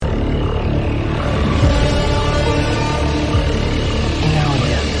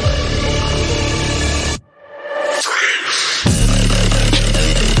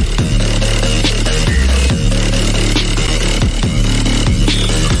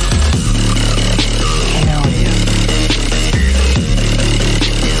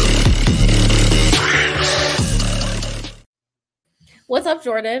up,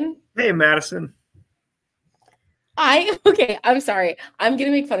 Jordan? Hey, Madison. I'm sorry. I'm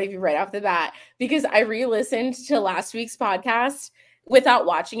going to make fun of you right off the bat because I re-listened to last week's podcast without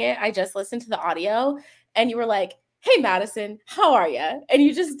watching it. I just listened to the audio and you were like, hey, Madison, how are you? And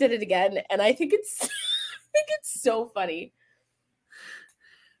you just did it again. And I think it's so funny.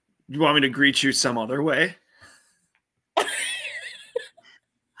 You want me to greet you some other way?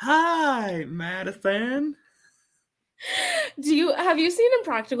 Hi, Madison. Have you seen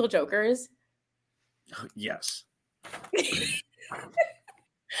Impractical Jokers? Yes.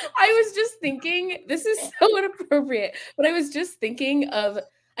 I was just thinking, this is so inappropriate, but I was just thinking of,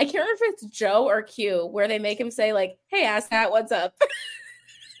 I can't remember if it's Joe or Q, where they make him say like, hey, asshat, what's up?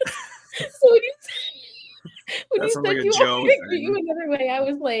 So when you said like you want me to greet you another way, I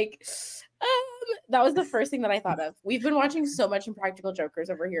was like, that was the first thing that I thought of. We've been watching so much Impractical Jokers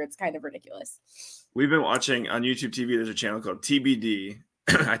over here. It's kind of ridiculous. We've been watching on YouTube TV. There's a channel called TBD.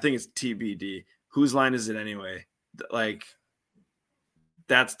 I think it's TBD. Whose line is it anyway? Like,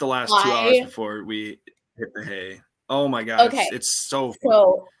 that's the last 2 hours before we hit the hay. Oh my God. Okay. It's so funny.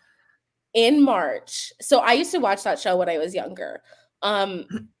 So in March, so I used to watch that show when I was younger.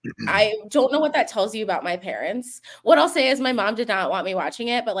 I don't know what that tells you about my parents. What I'll say is my mom did not want me watching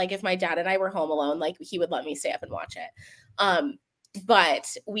it, but like if my dad and I were home alone, like he would let me stay up and watch it. But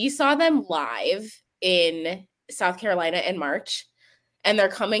we saw them live in South Carolina in March, and they're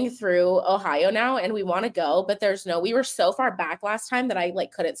coming through Ohio now, and we want to go, but we were so far back last time that I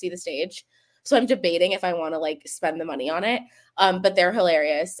like couldn't see the stage. So I'm debating if I want to like spend the money on it. But they're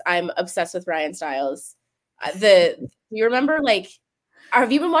hilarious. I'm obsessed with Ryan Stiles. Do you remember like,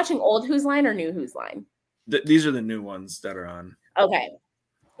 have you been watching old Who's Line or new Who's Line? These are the new ones that are on. Okay.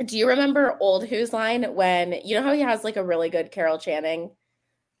 Do you remember old Who's Line when, you know how he has like a really good Carol Channing?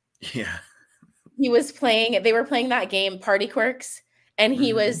 Yeah. They were playing that game Party Quirks, and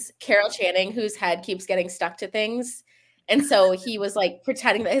he was Carol Channing whose head keeps getting stuck to things. And so he was like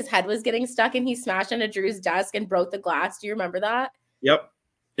pretending that his head was getting stuck, and he smashed into Drew's desk and broke the glass. Do you remember that? Yep.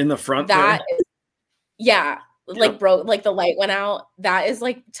 In the front yeah. Like broke, like the light went out. That is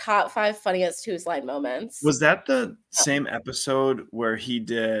like top 5 funniest Who's Line moments. Was that the same episode where he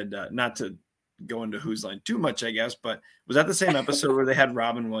did, not to go into Who's Line too much, I guess, but was that the same episode where they had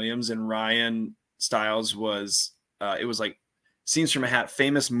Robin Williams and Ryan Stiles was, it was like Scenes from a Hat,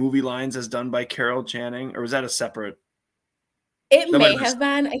 famous movie lines as done by Carol Channing, or was that a separate? It may have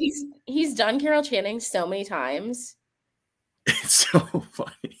been. He's done Carol Channing so many times. It's so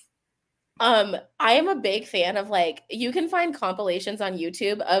funny. I am a big fan of like, you can find compilations on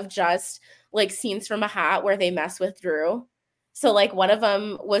YouTube of just like Scenes from a Hat where they mess with Drew. So like one of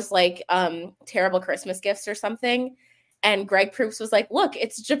them was like Terrible Christmas Gifts or something. And Greg Proops was like, look,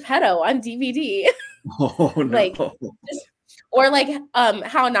 it's Geppetto on DVD. Oh no. Like, or like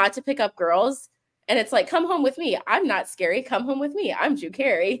How Not to Pick Up Girls. And it's like, come home with me. I'm not scary. Come home with me. I'm Drew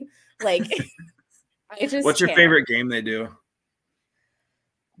Carey. Like, What's your favorite game they do?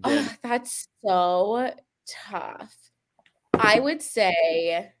 Oh, that's so tough. I would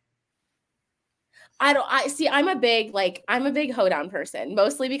say I'm a big hoedown person,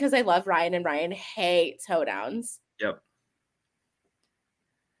 mostly because I love Ryan and Ryan hates hoedowns. Yep.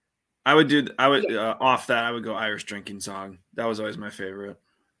 I would off that, I would go Irish Drinking Song. That was always my favorite.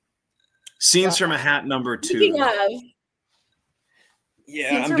 Scenes from a Hat number 2.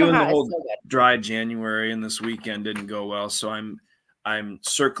 Yeah, I'm doing the whole dry January, and this weekend didn't go well, so I'm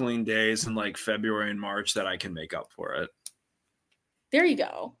circling days in like February and March that I can make up for it. There you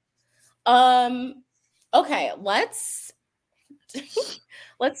go. Okay, let's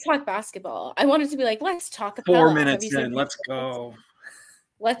talk basketball. I wanted to be like, let's talk about 4 minutes in. Let's go.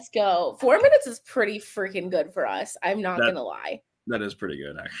 Let's go. 4 minutes is pretty freaking good for us. I'm not going to lie. That is pretty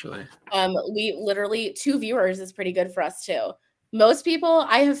good, actually. We literally 2 viewers is pretty good for us too. Most people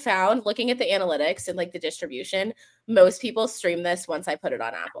I have found looking at the analytics and like the distribution, most people stream this once I put it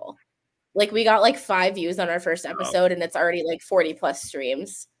on Apple. Like we got like 5 views on our first episode and it's already like 40 plus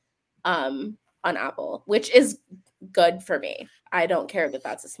streams on Apple, which is good for me. I don't care that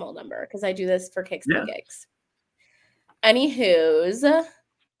that's a small number because I do this for kicks and gigs. Anywho's,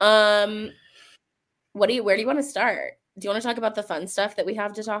 where do you want to start? Do you want to talk about the fun stuff that we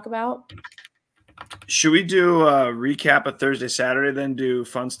have to talk about? Should we do a recap of Thursday, Saturday, then do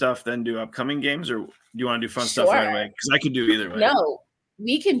fun stuff, then do upcoming games, or do you want to do fun stuff right away? Because I could do either way. No,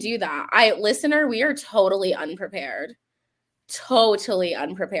 we can do that. We are totally unprepared. Totally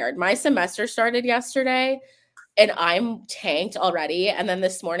unprepared. My semester started yesterday and I'm tanked already. And then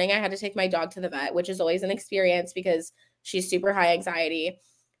this morning I had to take my dog to the vet, which is always an experience because she's super high anxiety.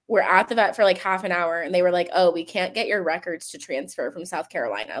 we're at the vet for like half an hour and they were like, oh, we can't get your records to transfer from South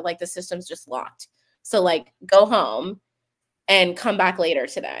Carolina. Like the system's just locked. So like go home and come back later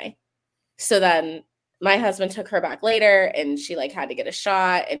today. So then my husband took her back later and she like had to get a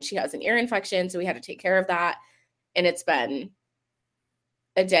shot and she has an ear infection. So we had to take care of that. And it's been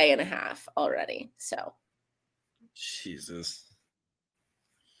a day and a half already. So Jesus.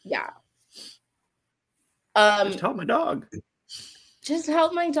 Yeah. Just help my dog. Just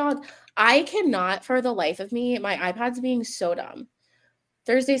help my dog. I cannot for the life of me. My iPad's being so dumb.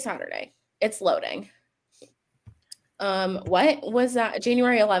 Thursday, Saturday. It's loading. What was that?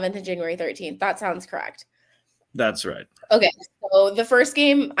 January 11th and January 13th. That sounds correct. That's right. Okay. So the first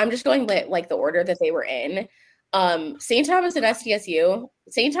game, I'm just going like the order that they were in. St. Thomas and SDSU.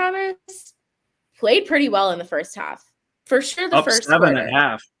 St. Thomas played pretty well in the first half. For sure the Up first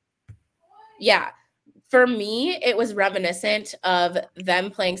 7.5. Yeah. For me, it was reminiscent of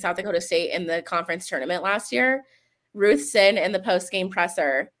them playing South Dakota State in the conference tournament last year. Ruth Sin in the post-game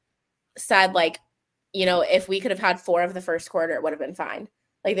presser said, like, you know, if we could have had 4 of the first quarter, it would have been fine.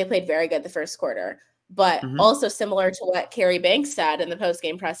 Like, they played very good the first quarter. But also similar to what Carrie Banks said in the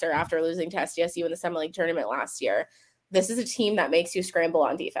post-game presser after losing to SDSU in the Summer League tournament last year, this is a team that makes you scramble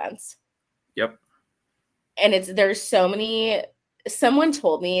on defense. Yep. And there's so many – someone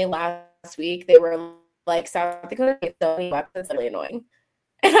told me last week they were – like South Dakota has so many weapons, really annoying.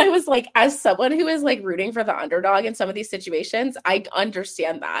 And I was like, as someone who is like rooting for the underdog in some of these situations, I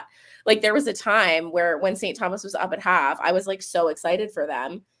understand that. Like there was a time where when St. Thomas was up at half, I was like so excited for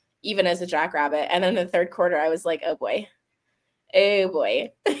them, even as a jackrabbit. And then in the third quarter, I was like, oh boy,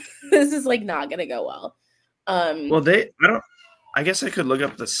 this is like not gonna go well. I guess I could look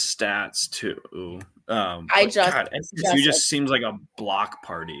up the stats too. SDSU just seems like a block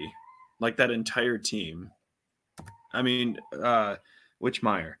party. Like that entire team. I mean,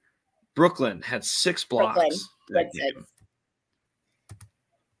 Witchmeyer. Brooklyn had 6 blocks that game.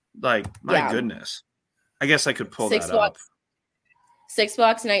 Like, my goodness. I guess I could pull that up. 6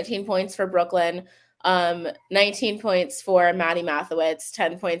 blocks, 19 points for Brooklyn. 19 points for Maddie Mathowitz,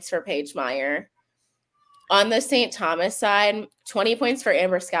 10 points for Paige Meyer. On the St. Thomas side, 20 points for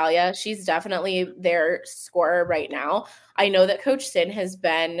Amber Scalia. She's definitely their scorer right now. I know that Coach Sin has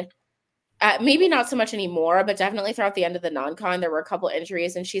been maybe not so much anymore, but definitely throughout the end of the non-con, there were a couple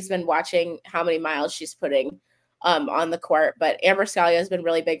injuries, and she's been watching how many miles she's putting on the court. But Amber Scalia has been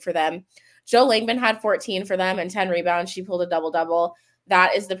really big for them. Jo Langman had 14 for them and 10 rebounds. She pulled a double-double.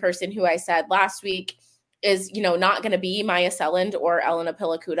 That is the person who I said last week is, you know, not going to be Maya Selland or Elena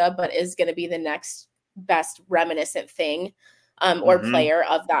Pilakuta, but is going to be the next best reminiscent thing or player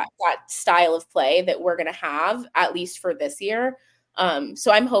of that style of play that we're going to have, at least for this year.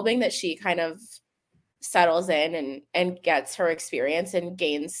 So I'm hoping that she kind of settles in and gets her experience and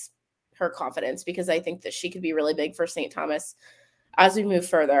gains her confidence, because I think that she could be really big for St. Thomas as we move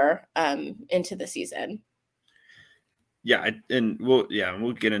further into the season. Yeah. And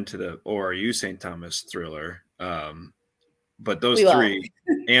we'll get into the ORU St. Thomas thriller. But those three,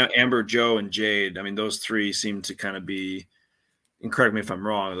 Amber, Jo, and Jade, I mean, those 3 seem to kind of be, and correct me if I'm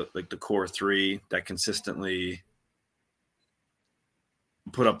wrong, like the core 3 that consistently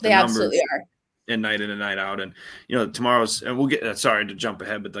put up the numbers and night in and night out. And, you know, tomorrow's, and we'll get, sorry to jump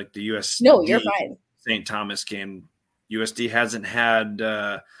ahead, but like the USD No, you're fine. St. Thomas game, USD hasn't had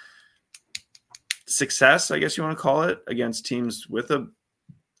success, I guess you want to call it, against teams with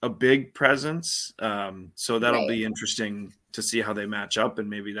a big presence. So that'll be interesting to see how they match up, and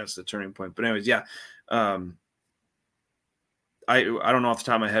maybe that's the turning point. But anyways, yeah. I don't know off the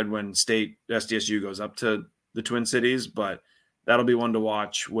top of my head when State SDSU goes up to the Twin Cities, but that'll be one to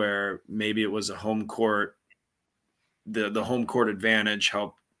watch, where maybe it was a home court, the home court advantage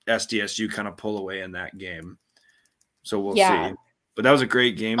helped SDSU kind of pull away in that game. So we'll see. But that was a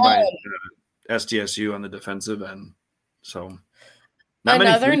great game by SDSU on the defensive end. So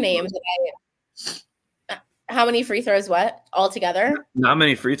another name that how many free throws altogether? Not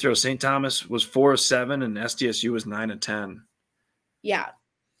many free throws. St. Thomas was 4 of 7 and SDSU was 9 of 10. Yeah.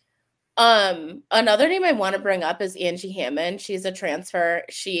 Another name I want to bring up is Angie Hammond. She's a transfer.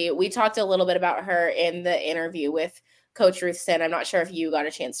 We talked a little bit about her in the interview with Coach Ruth Sin. I'm not sure if you got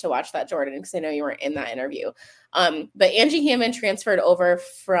a chance to watch that, Jordan, because I know you weren't in that interview. But Angie Hammond transferred over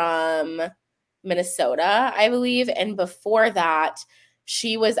from Minnesota, I believe. And before that,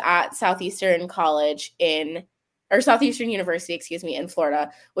 she was at Southeastern University, in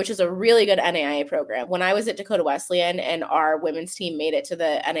Florida, which is a really good NAIA program. When I was at Dakota Wesleyan and our women's team made it to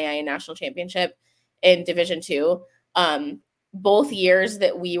the NAIA National Championship in Division II, both years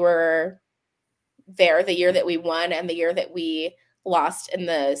that we were there, the year that we won and the year that we lost in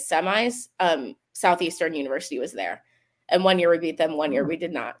the semis, Southeastern University was there. And 1 year we beat them, 1 year we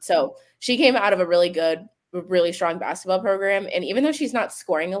did not. So she came out of a really strong basketball program. And even though she's not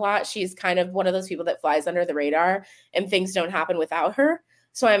scoring a lot, she's kind of one of those people that flies under the radar and things don't happen without her.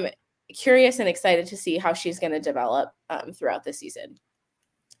 So I'm curious and excited to see how she's going to develop throughout the season.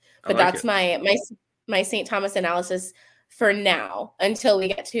 But that's my St. Thomas analysis for now until we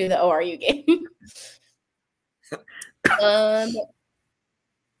get to the ORU game.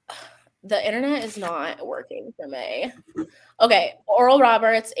 The internet is not working for me. Okay, Oral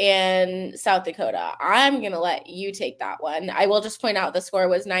Roberts and South Dakota. I'm going to let you take that one. I will just point out the score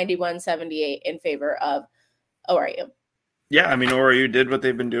was 91-78 in favor of ORU. Yeah, I mean, ORU did what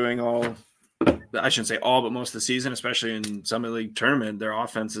they've been doing I shouldn't say all, but most of the season, especially in Summit League tournament. Their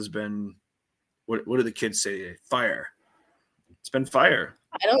offense has been, what do the kids say? Fire. It's been fire.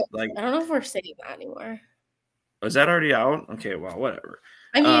 I don't know if we're saying that anymore. Is that already out? Okay, well, whatever.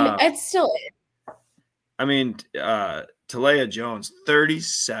 I mean, it's still. I mean, Talia Jones,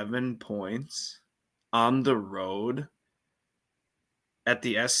 37 points on the road at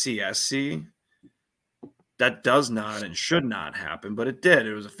the SCSC. That does not and should not happen, but it did.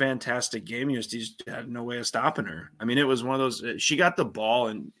 It was a fantastic game. USD just had no way of stopping her. I mean, it was one of those. She got the ball,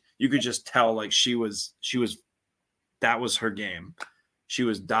 and you could just tell like she was. That was her game. She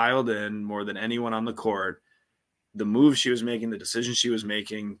was dialed in more than anyone on the court. The moves she was making, the decisions she was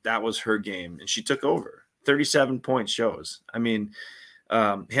making, that was her game, and she took over. 37 points shows. I mean,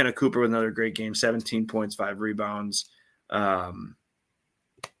 Hannah Cooper with another great game, 17 points, 5 rebounds. A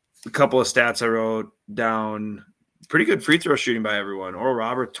couple of stats I wrote down. Pretty good free throw shooting by everyone. Oral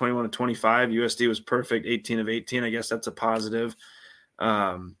Roberts, 21 of 25. USD was perfect, 18 of 18. I guess that's a positive.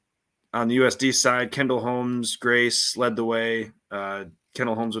 On the USD side, Kendall Holmes, Grace led the way.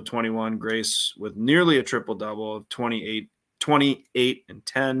 Kendall Holmes with 21, Grace with nearly a triple-double of 28 and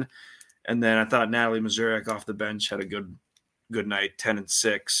 10. And then I thought Natalie Mazurek off the bench had a good night, 10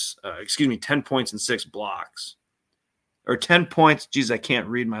 points and 6 blocks. Or 10 points. Geez, I can't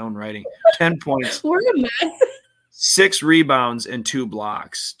read my own writing. 10 points. We're a mess. 6 rebounds and 2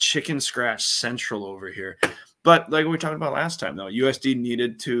 blocks. Chicken scratch central over here. But like we talked about last time, though, USD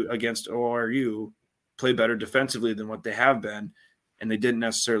needed to, against ORU, play better defensively than what they have been, and they didn't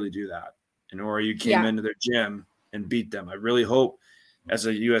necessarily do that. And ORU came into their gym and beat them. I really hope, as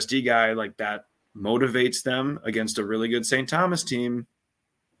a USD guy, like that motivates them against a really good St. Thomas team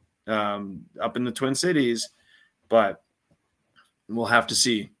up in the Twin Cities. But we'll have to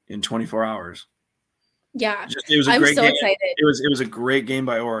see in 24 hours. Yeah, it was a I'm great so game. Excited. It was a great game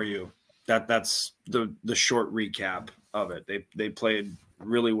by ORU. That's the short recap of it. They played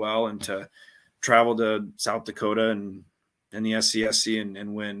really well, and to travel to South Dakota and the SCSC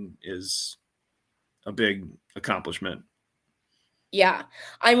and win is a big accomplishment. Yeah,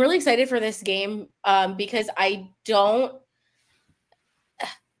 I'm really excited for this game because I'm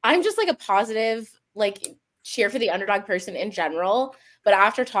just like a positive, like cheer for the underdog person in general. But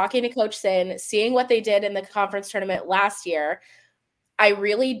after talking to Coach Sin, seeing what they did in the conference tournament last year,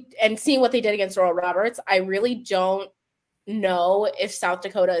 and seeing what they did against Oral Roberts, I really don't know if South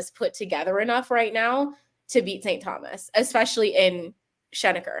Dakota is put together enough right now to beat St. Thomas, especially in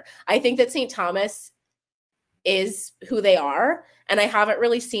Schoenecker. I think that St. Thomas is who they are, and I haven't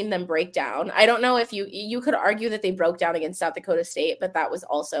really seen them break down. I don't know if you could argue that they broke down against South Dakota State, but that was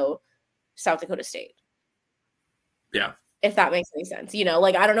also South Dakota State. Yeah. If that makes any sense. I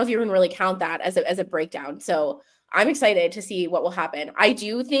don't know if you can really count that as a breakdown. So I'm excited to see what will happen. I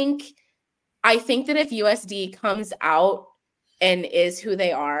think that if USD comes out and is who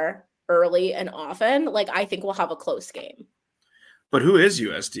they are early and often, I think we'll have a close game. But who is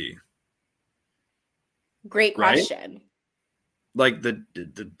USD? Great question. Like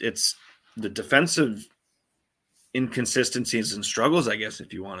it's the defensive inconsistencies and struggles, I guess,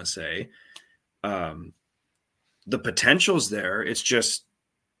 if you want to say. The potential's there. It's just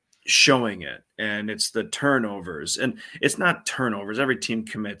showing it, and it's the turnovers, and it's not turnovers. Every team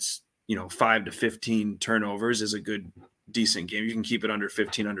commits, 5 to 15 turnovers is a good, decent game. You can keep it under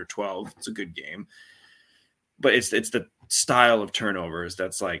 15, under 12. It's a good game, but it's the style of turnovers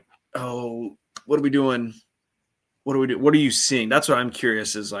that's like, oh, what are we doing? What are you seeing? That's what I'm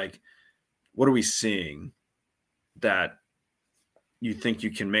curious is like, what are we seeing that you think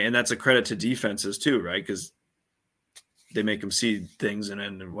you can make? And that's a credit to defenses too, right? Because they make them see things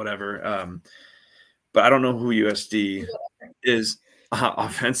and whatever. But I don't know who USD is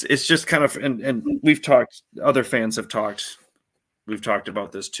offense. It's just kind of, and we've talked, other fans have talked, we've talked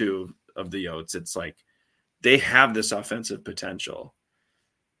about this too, of the Yotes. It's like, they have this offensive potential.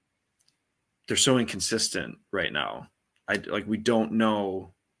 They're so inconsistent right now. we don't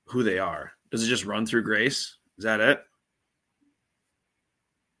know who they are. Does it just run through Grace? Is that it?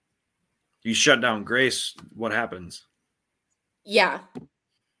 You shut down Grace, what happens? Yeah.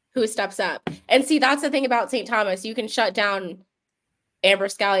 Who steps up? And see, that's the thing about St. Thomas. You can shut down Amber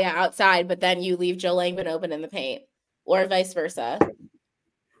Scalia outside, but then you leave Jill Langman open in the paint, or vice versa.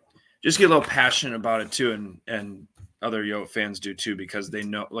 Just get a little passionate about it too, and other Yote fans do too, because they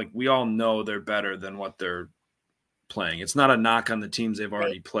know, like, we all know they're better than what they're playing. It's not a knock on the teams they've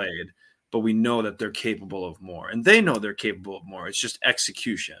already played, but we know that they're capable of more, and they know they're capable of more. It's just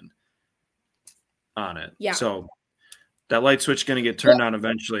execution on it. Yeah. So that light switch going to get turned on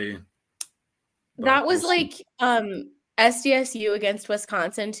eventually. That was like SDSU against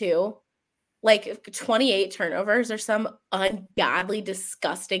Wisconsin too. Like 28 turnovers or some ungodly,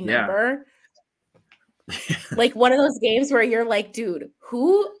 disgusting number. Like one of those games where you're like, dude,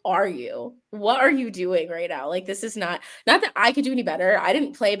 who are you? What are you doing right now? Like, this is not that I could do any better. I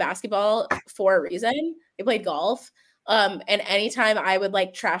didn't play basketball for a reason. I played golf. And anytime I would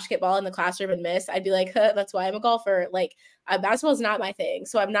like trash get ball in the classroom and miss, I'd be like, huh, that's why I'm a golfer. Like, basketball is not my thing.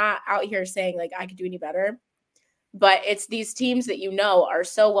 So I'm not out here saying like I could do any better. But it's these teams that you know are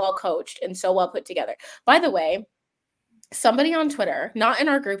so well coached and so well put together. By the way, somebody on Twitter, not in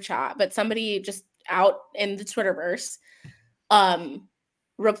our group chat, but somebody just out in the Twitterverse,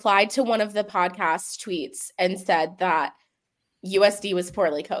 replied to one of the podcast tweets and said that USD was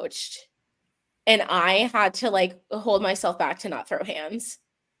poorly coached. And I had to like hold myself back to not throw hands.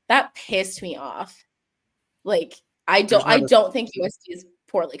 That pissed me off. Like, I don't think USD is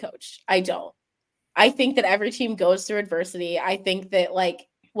poorly coached. I don't. I think that every team goes through adversity. I think that, like,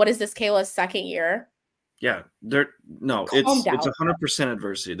 what is this, Kayla's second year? Yeah, it's 100%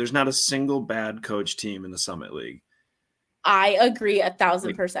 adversity. There's not a single bad coach team in the Summit League. I agree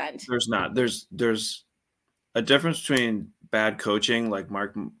 1,000%. There's not. There's a difference between bad coaching, like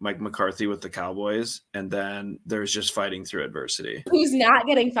Mike McCarthy with the Cowboys, and then there's just fighting through adversity. Who's not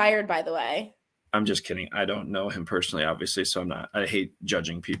getting fired, by the way? I'm just kidding. I don't know him personally, obviously, so I hate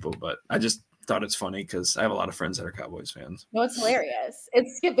judging people, but I just thought it's funny because I have a lot of friends that are Cowboys fans. No, it's hilarious.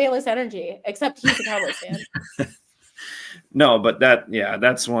 It's Skip Bayless energy, except he's a Cowboys fan. No, but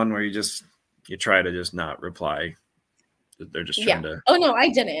that's one where you try to just not reply. They're just trying to. Oh no, I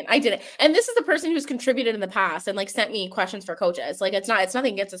didn't. And this is the person who's contributed in the past and like sent me questions for coaches. Like it's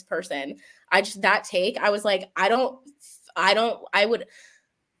nothing against this person. I was like, I would.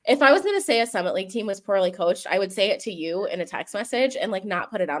 If I was going to say a Summit League team was poorly coached, I would say it to you in a text message and like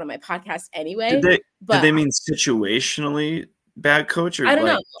not put it out on my podcast anyway. Did they mean situationally bad coach or I don't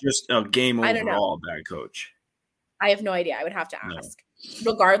know. Just a game overall bad coach? I have no idea. I would have to ask.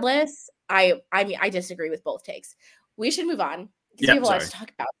 No. Regardless, I mean, I disagree with both takes. We should move on because we have a lot to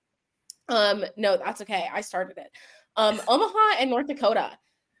talk about. No, that's okay. I started it. Omaha and North Dakota.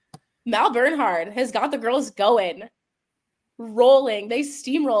 Mal Bernhard has got the girls going. Rolling. They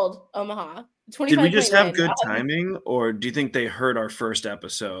steamrolled Omaha. Did we just have good timing, or do you think they heard our first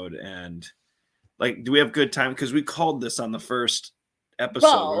episode and like, do we have good time? Because we called this on the first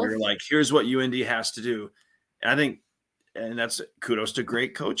episode where we were like, here's what UND has to do. And I think, and that's kudos to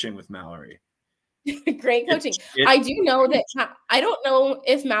great coaching with Mallory. Great coaching. I do know that I don't know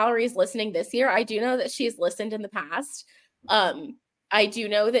if Mallory's listening this year. I do know that she's listened in the past. I do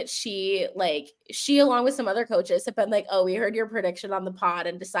know that she along with some other coaches have been like, oh, we heard your prediction on the pod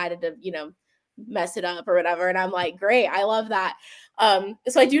and decided to, mess it up or whatever. And I'm like, great. I love that.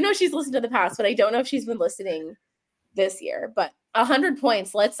 So I do know she's listened to the past, but I don't know if she's been listening this year, but 100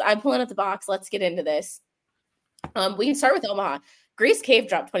 points. I'm pulling up the box. Let's get into this. We can start with Omaha. Grace Cave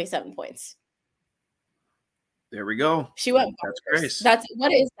dropped 27 points. There we go. She went. That's Grace.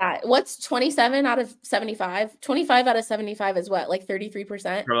 What is that? What's 27 out of 75? 25 out of 75 is what? Like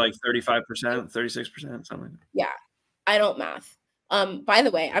 33%? Or like 35%, 36%, something like that. Yeah. I don't math. By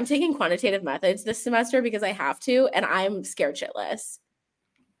the way, I'm taking quantitative methods this semester because I have to, and I'm scared shitless.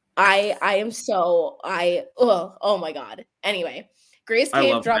 Oh my God. Anyway, Grace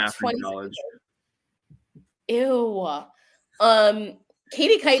Cave dropped 20. Ew.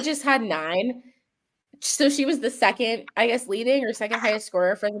 Katie Kite just had 9. So she was the second, I guess, leading or second highest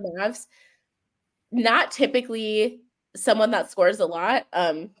scorer for the Mavs. Not typically someone that scores a lot.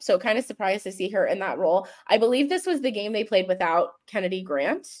 So kind of surprised to see her in that role. I believe this was the game they played without Kennedy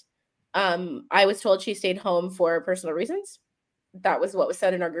Grant. I was told she stayed home for personal reasons. That was what was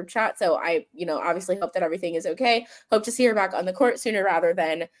said in our group chat. So I, obviously hope that everything is okay. Hope to see her back on the court sooner rather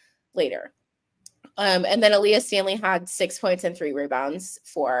than later. And then Aaliyah Stanley had 6 points and 3 rebounds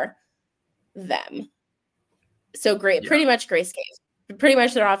for them. So great, pretty much Grace Cave. Pretty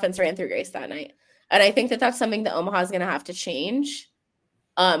much their offense ran through Grace that night. And I think that that's something that Omaha is going to have to change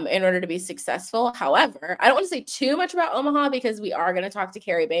in order to be successful. However, I don't want to say too much about Omaha because we are going to talk to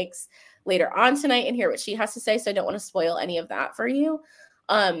Carrie Banks later on tonight and hear what she has to say. So I don't want to spoil any of that for you.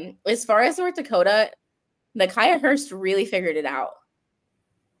 As far as North Dakota, Nakia Hurst really figured it out.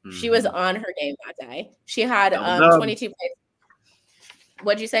 Mm-hmm. She was on her game that day. She had 22 points.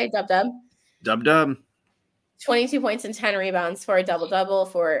 What'd you say? Dub-dub? Dub-dub. 22 points and 10 rebounds for a double-double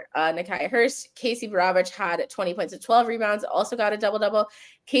for Nakia Hurst. Casey Baravich had 20 points and 12 rebounds, also got a double-double.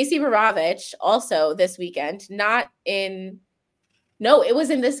 Casey Baravich also this weekend, it was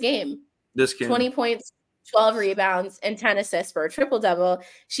in this game. 20 points, 12 rebounds, and 10 assists for a triple-double.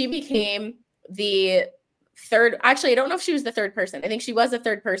 She became the third. Actually, I don't know if she was the third person. I think she was the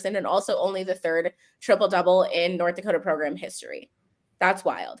third person and also only the third triple-double in North Dakota program history. That's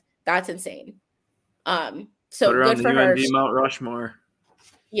wild. That's insane. So good for her. UND Mount Rushmore.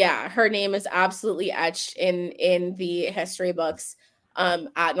 Yeah, her name is absolutely etched in the history books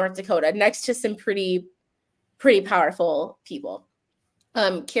at North Dakota, next to some pretty powerful people.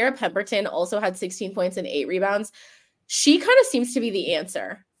 Kara Pemberton also had 16 points and 8 rebounds. She kind of seems to be the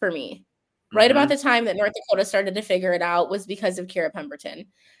answer for me. Right about the time that North Dakota started to figure it out was because of Kara Pemberton.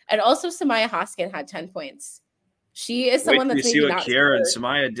 And also Samaya Hoskin had 10 points. She is someone that's maybe not. Kara and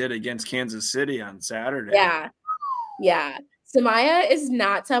Samaya did against Kansas City on Saturday. Yeah. Samaya is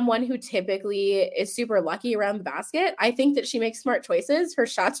not someone who typically is super lucky around the basket. I think that she makes smart choices. Her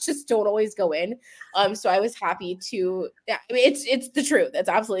shots just don't always go in. So I was happy to. Yeah, I mean, it's the truth. It's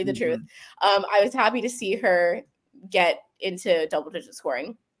absolutely the truth. I was happy to see her get into double-digit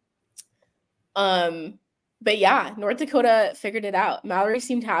scoring. But yeah, North Dakota figured it out. Mallory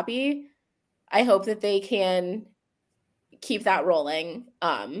seemed happy. I hope that they can keep that rolling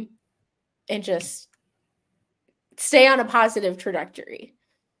and just stay on a positive trajectory.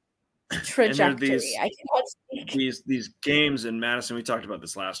 These games in Madison, we talked about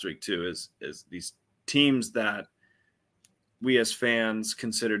this last week too, is these teams that we as fans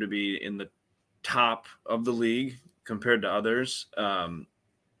consider to be in the top of the league compared to others,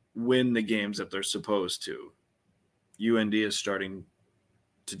 win the games that they're supposed to. UND is starting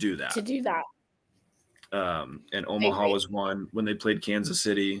to do that. And Omaha was one when they played Kansas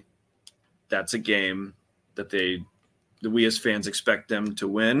City. That's a game that we as fans expect them to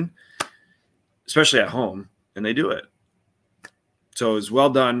win, especially at home, and they do it. So it's well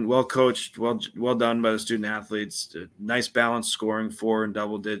done, well coached, well done by the student athletes. Nice balance scoring, 4 and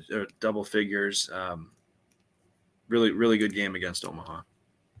double figures. Really, really good game against Omaha.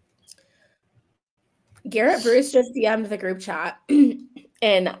 Garrett Bruce just DM'd the group chat,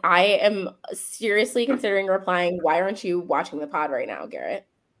 and I am seriously considering replying. Why aren't you watching the pod right now, Garrett?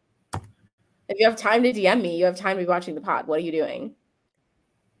 If you have time to DM me, you have time to be watching the pod. What are you doing?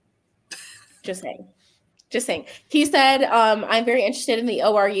 Just saying. He said, I'm very interested in the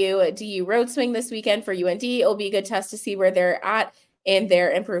ORU DU road swing this weekend for UND. It'll be a good test to see where they're at in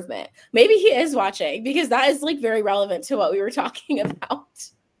their improvement. Maybe he is watching because that is very relevant to what we were talking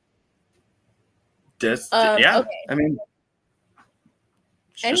about. Yeah. Okay. I mean,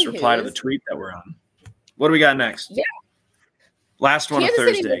 just reply to the tweet that we're on. What do we got next? Yeah. Last one of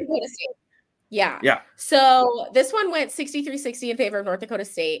Thursday. Yeah. So this one went 63-60 in favor of North Dakota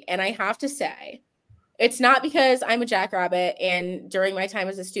State. And I have to say, it's not because I'm a jackrabbit and during my time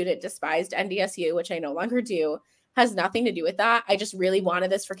as a student despised NDSU, which I no longer do, has nothing to do with that. I just really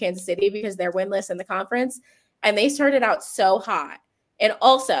wanted this for Kansas City because they're winless in the conference. And they started out so hot. And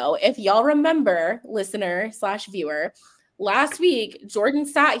also, if y'all remember, listener/viewer, last week, Jordan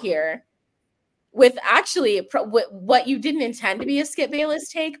sat here with actually what you didn't intend to be a Skip Bayless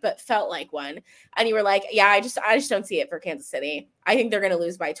take, but felt like one. And you were like, yeah, I just don't see it for Kansas City. I think they're going to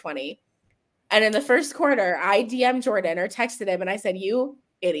lose by 20. And in the first quarter, I DM'd Jordan or texted him, and I said, you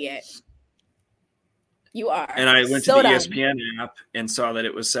idiot. You are. And I went to the ESPN app and saw that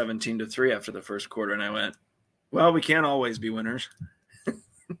it was 17-3 after the first quarter. And I went, well, we can't always be winners.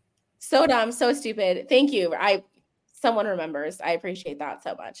 So dumb, so stupid. Thank you. Someone remembers. I appreciate that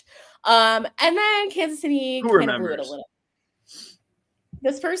so much. And then Kansas City kind of blew it a little.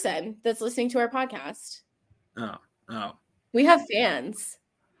 This person that's listening to our podcast. Oh. We have fans.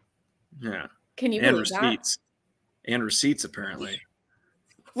 Yeah. Can you believe receipts. that? And receipts, apparently.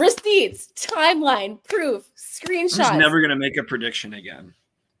 Receipts, timeline, proof, screenshots. I'm never going to make a prediction again.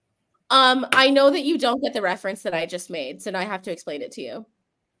 I know that you don't get the reference that I just made, so now I have to explain it to you.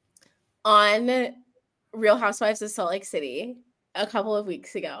 On Real Housewives of Salt Lake City a couple of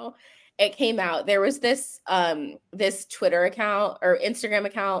weeks ago, it came out. There was this Twitter account or Instagram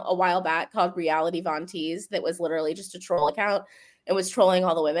account a while back called Reality Von Tees that was literally just a troll account. It was trolling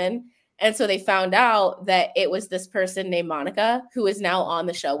all the women. And so they found out that it was this person named Monica who is now on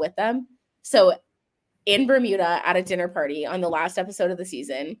the show with them. So in Bermuda at a dinner party on the last episode of the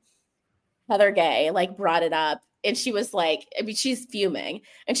season, Heather Gay like brought it up, and she was like, I mean, she's fuming,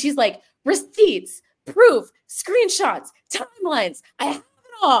 and she's like, receipts, proof, screenshots, timelines, I have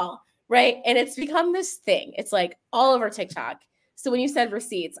it all, right? And it's become this thing. It's like all over TikTok. So when you said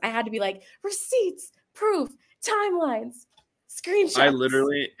receipts, I had to be like, receipts, proof, timelines, screenshots. I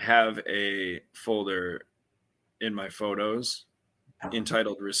literally have a folder in my photos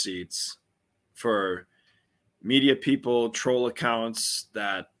entitled receipts for media people, troll accounts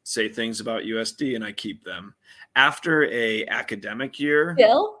that say things about USD, and I keep them. After a academic year,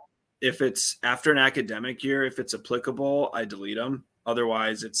 if it's after an academic year, if it's applicable, I delete them.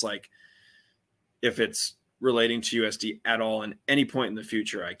 Otherwise, it's like if it's relating to USD at all in any point in the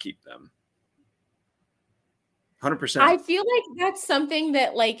future, I keep them. 100%. I feel like that's something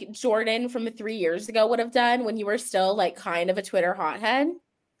that like Jordan from 3 years ago would have done when you were still like kind of a Twitter hothead.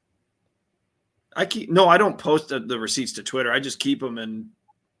 I don't post the receipts to Twitter. I just keep them and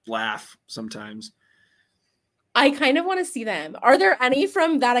laugh sometimes. I kind of want to see them. Are there any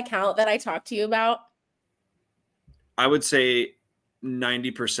from that account that I talked to you about? I would say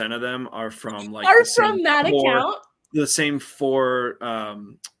 90% of them are from like account. The same 4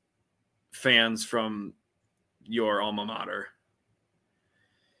 fans from your alma mater.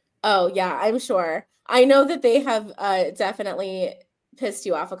 Oh yeah, I'm sure. I know that they have definitely pissed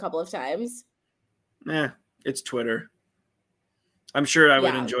you off a couple of times. It's Twitter. I'm sure I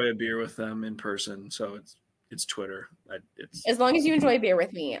would enjoy a beer with them in person. So it's Twitter. As long as you enjoy a beer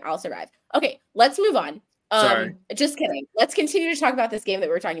with me, I'll survive. Okay, let's move on. Sorry. Just kidding. Let's continue to talk about this game that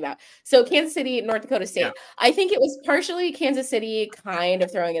we were talking about. So Kansas City, North Dakota State. Yeah. I think it was partially Kansas City kind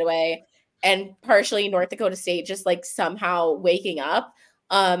of throwing it away and partially North Dakota State just like somehow waking up.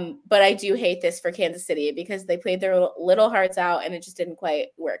 But I do hate this for Kansas City because they played their little hearts out and it just didn't quite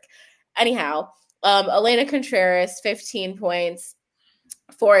work. Anyhow, Elena Contreras, 15 points,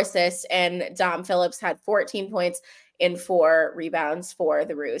 4 assists, and Dom Phillips had 14 points and 4 rebounds for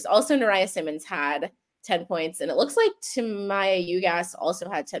the Roos. Also, Nariah Simmons had 10 points, and it looks like Tamaya Ugas also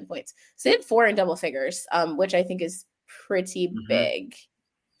had 10 points. So they had 4 in double figures, which I think is pretty big.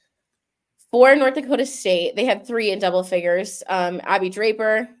 For North Dakota State, they had 3 in double figures. Abby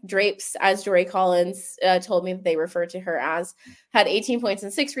Drapes, as Jory Collins told me that they refer to her as, had 18 points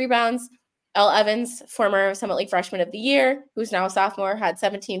and 6 rebounds. Elle Evans, former Summit League Freshman of the Year, who's now a sophomore, had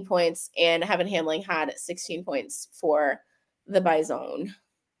 17 points, and Heaven Handling had 16 points for the Bison.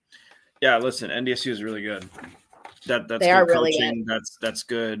 Yeah, listen, NDSU is really good. That's they good are coaching. Really good. That's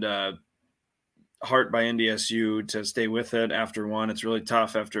good heart by NDSU to stay with it after one. It's really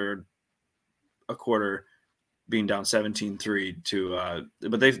tough after a quarter being down 17-3 to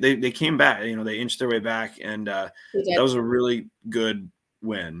but they came back. They inched their way back, and that was a really good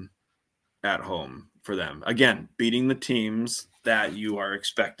win at home for them. Again, beating the teams that you are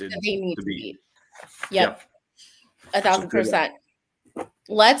expected that they need to beat. Yep. 1,000%.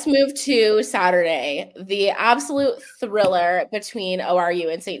 Let's move to Saturday, the absolute thriller between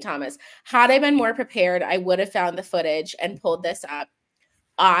ORU and St. Thomas. Had I been more prepared, I would have found the footage and pulled this up.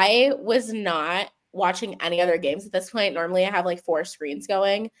 I was not watching any other games at this point. Normally I have like 4 screens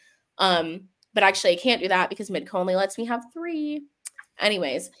going. But actually I can't do that because Midco only lets me have 3.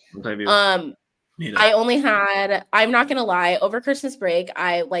 Anyways, I only had, I'm not going to lie, over Christmas break,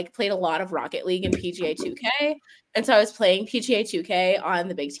 I like played a lot of Rocket League and PGA 2K. And so I was playing PGA 2K on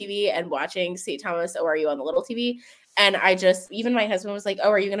the big TV and watching St. Thomas ORU on the little TV. And even my husband was like, oh,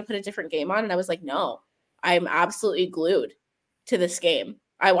 are you going to put a different game on? And I was like, no, I'm absolutely glued to this game.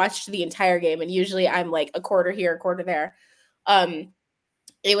 I watched the entire game, and usually I'm like a quarter here, a quarter there.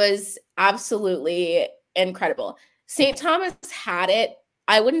 It was absolutely incredible. St. Thomas had it,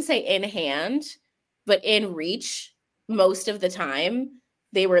 I wouldn't say in hand, but in reach most of the time.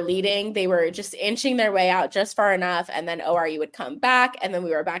 They were leading. They were just inching their way out just far enough, and then ORU would come back, and then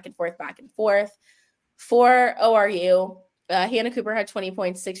we were back and forth. For ORU, Hannah Cooper had 20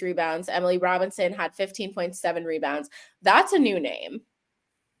 points, 6 rebounds. Emily Robinson had 15 points, 7 rebounds. That's a new name.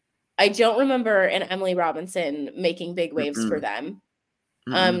 I don't remember an Emily Robinson making big waves for them.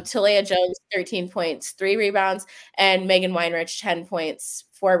 Talia Jones, 13 points, 3 rebounds, and Megan Weinrich, 10 points,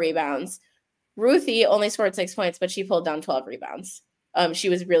 4 rebounds. Ruthie only scored 6 points, but she pulled down 12 rebounds. She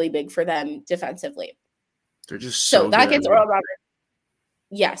was really big for them defensively. They're just so that good. Gets Oral Roberts.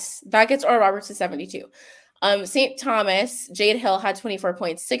 Yes, that gets Oral Roberts to 72. St. Thomas, Jade Hill had 24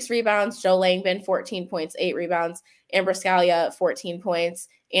 points, 6 rebounds. Joe Langbin, 14 points, 8 rebounds. Amber Scalia, 14 points.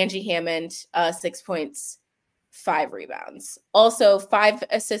 Angie Hammond, 6 points, 5 rebounds. Also 5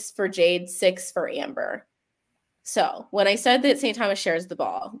 assists for Jade, 6 for Amber. So when I said that St. Thomas shares the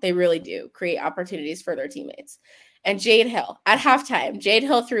ball, they really do create opportunities for their teammates. And Jade Hill, at halftime, Jade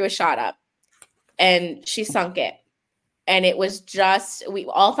Hill threw a shot up and she sunk it. And it was just, we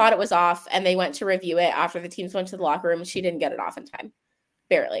all thought it was off, and they went to review it after the teams went to the locker room. She didn't get it off in time.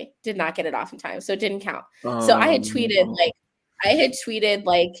 Barely. Did not get it off in time. So it didn't count. So I had tweeted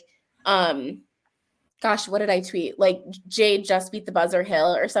gosh, what did I tweet? Like, Jade just beat the buzzer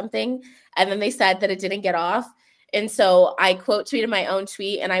Hill or something. And then they said that it didn't get off. And so I quote tweeted my own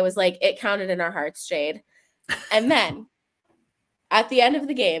tweet, and I was like, it counted in our hearts, Jade. And then at the end of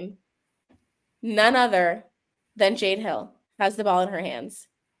the game, none other than Jade Hill has the ball in her hands.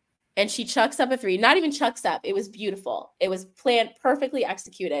 And she chucks up a 3. Not even chucks up. It was beautiful. It was planned, perfectly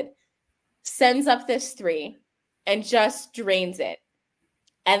executed. Sends up this 3 and just drains it.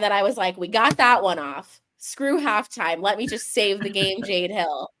 And then I was like, we got that one off. Screw halftime. Let me just save the game, Jade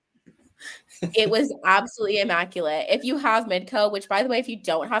Hill. It was absolutely immaculate. If you have Midco, which, by the way, if you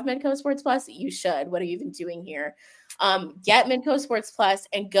don't have Midco Sports Plus, you should. What are you even doing here? Get Midco Sports Plus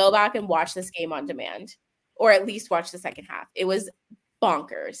and go back and watch this game on demand, or at least watch the second half. It was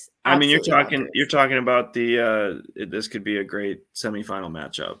bonkers. I mean, you're talking about the this could be a great semifinal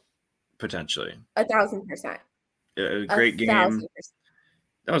matchup potentially. 1,000%. A great game. 1,000%.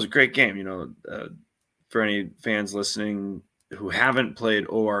 That was a great game. You know, for any fans listening who haven't played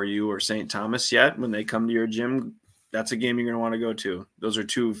ORU or St. Thomas yet, when they come to your gym, that's a game you're going to want to go to. Those are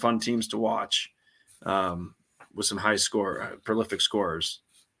 2 fun teams to watch, with some prolific scorers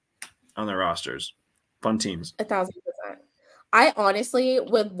on their rosters. Fun teams. 1,000%. I honestly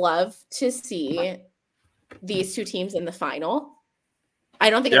would love to see these 2 teams in the final. I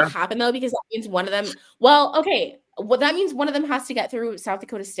don't think it'll happen, though, because that means one of them. Well, okay. Well, that means one of them has to get through South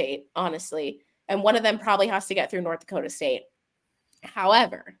Dakota State, honestly. And one of them probably has to get through North Dakota State.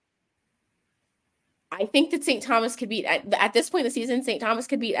 However, I think that St. Thomas could beat, at this point in the season, St. Thomas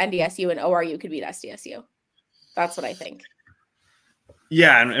could beat NDSU and ORU could beat SDSU. That's what I think.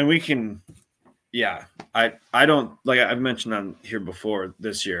 Yeah, and we can, I don't, like I've mentioned on here before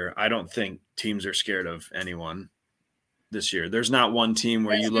this year, I don't think teams are scared of anyone this year. There's not one team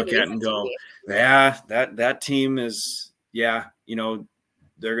where you look at and go, yeah, that team is, you know,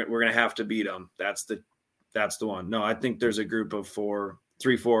 we're going to have to beat them. That's the one. No, I think there's a group of 4,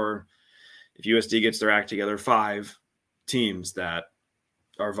 if USD gets their act together, 5 teams that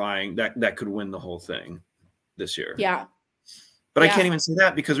are vying that could win the whole thing this year. Yeah. But I can't even say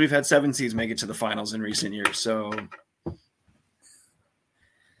that because we've had 7 seeds make it to the finals in recent years. So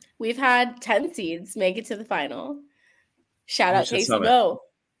we've had 10 seeds make it to the final. Shout out Casey Bo.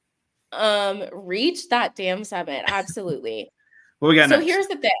 Reach that damn summit. Absolutely. What we got next? Here's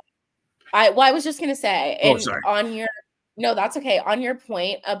the thing. I was just gonna say, and that's okay. On your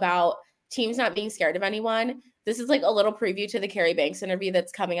point about teams not being scared of anyone, this is like a little preview to the Carrie Banks interview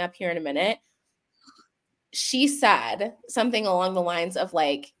that's coming up here in a minute. She said something along the lines of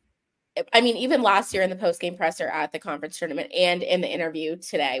like, I mean, even last year in the post-game presser at the conference tournament and in the interview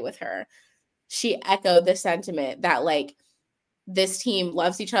today with her, she echoed the sentiment that like this team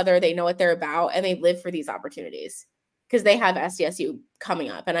loves each other, they know what they're about, and they live for these opportunities. Because they have SDSU coming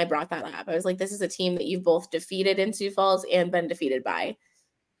up. And I brought that up. I was like, this is a team that you've both defeated in Sioux Falls and been defeated by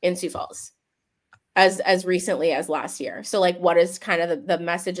in Sioux Falls as recently as last year. So like, what is kind of the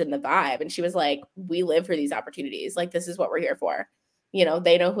message and the vibe? And she was like, we live for these opportunities. Like, this is what we're here for. You know,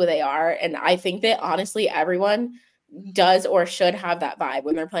 they know who they are. And I think that honestly, everyone does or should have that vibe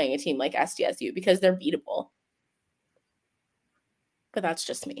when they're playing a team like SDSU because they're beatable. But that's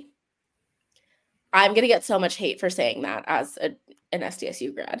just me. I'm going to get so much hate for saying that as an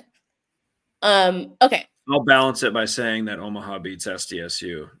SDSU grad. Okay. I'll balance it by saying that Omaha beats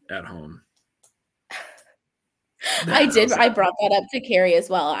SDSU at home. I did. I brought that up to Carrie as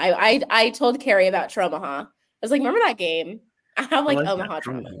well. I told Carrie about Tromaha. I was like, remember that game? I have like Omaha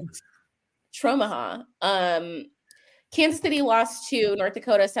Tromaha. Kansas City lost to North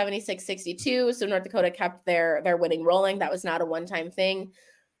Dakota 76-62. So North Dakota kept their winning rolling. That was not a one-time thing.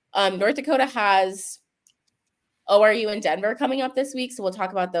 North Dakota has ORU and Denver coming up this week. So we'll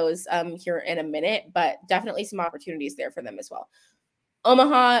talk about those here in a minute, but definitely some opportunities there for them as well.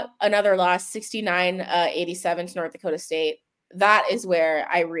 Omaha, another loss, 69-87 to North Dakota State. That is where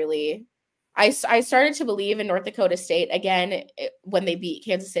I started to believe in North Dakota State again when they beat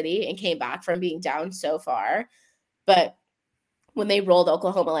Kansas City and came back from being down so far. But when they rolled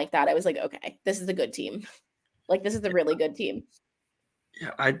Oklahoma like that, I was like, okay, this is a good team. Like, this is a really good team.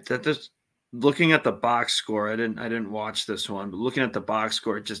 Yeah, just looking at the box score, I didn't watch this one, but looking at the box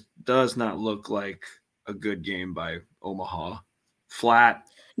score, it just does not look like a good game by Omaha. Flat.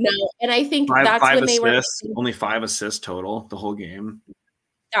 No, and I think Five that's when they were assists, only 5 assists total the whole game.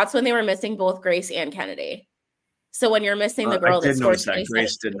 That's when they were missing both Grace and Kennedy. So when you're missing the I girl that did scored notice that 27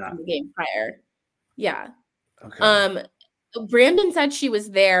 Grace did not. in the game prior. Yeah. Okay. Brandon said she was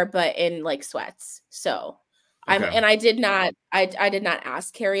there, but in like sweats. So I did not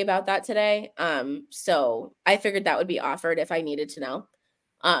ask Carrie about that today. So I figured that would be offered if I needed to know.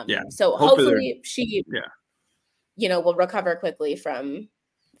 Yeah. So hopefully she will recover quickly from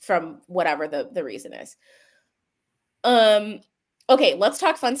whatever the reason is. Okay, let's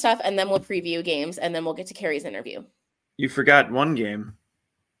talk fun stuff and then we'll preview games and then we'll get to Carrie's interview. You forgot one game.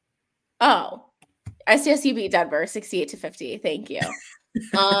 Oh, SDSU beat Denver 68-50. Thank you.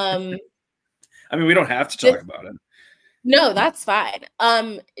 I mean, we don't have to talk about it. No, that's fine.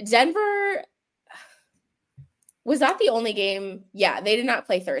 Denver, was that the only game? Yeah, they did not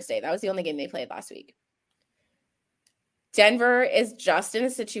play Thursday. That was the only game they played last week. Denver is just in a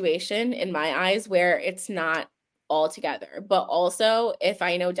situation, in my eyes, where it's not all together. But also, if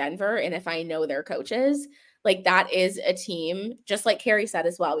I know Denver and if I know their coaches, like that is a team, just like Carrie said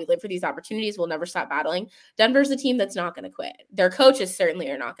as well, we live for these opportunities. We'll never stop battling. Denver's a team that's not going to quit. Their coaches certainly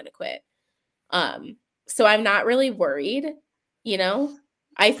are not going to quit. So I'm not really worried,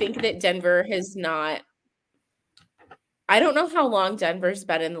 I think that Denver has not, I don't know how long Denver's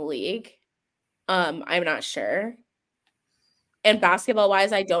been in the league. I'm not sure. And basketball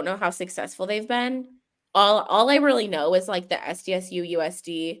wise, I don't know how successful they've been. All I really know is like the SDSU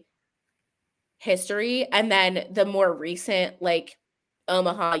USD history. And then the more recent, like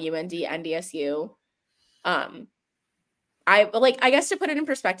Omaha, UND, NDSU. I guess to put it in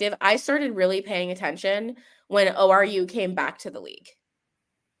perspective, I started really paying attention when ORU came back to the league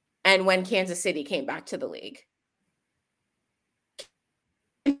and when Kansas City came back to the league.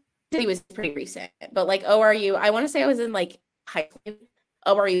 City was pretty recent, but like ORU, I want to say I was in like high school.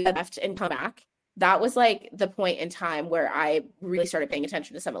 ORU left and come back. That was like the point in time where I really started paying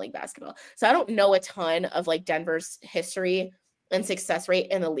attention to summer league basketball. So I don't know a ton of like Denver's history and success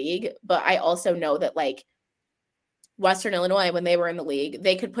rate in the league, but I also know that like Western Illinois, when they were in the league,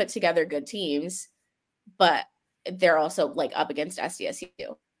 they could put together good teams, but they're also like up against SDSU,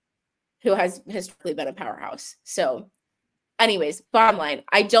 who has historically been a powerhouse. So anyways, bottom line,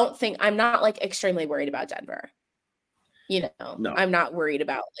 I'm not like extremely worried about Denver. No. I'm not worried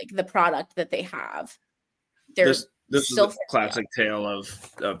about like the product that they have. This is a classic tale of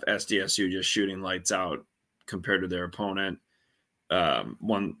SDSU just shooting lights out compared to their opponent.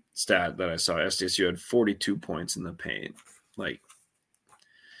 One stat that I saw, SDSU had 42 points in the paint. Like,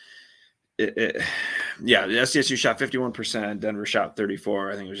 the SDSU shot 51%, Denver shot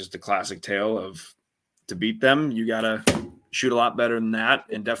 34%. I think it was just a classic tale of, to beat them, you got to shoot a lot better than that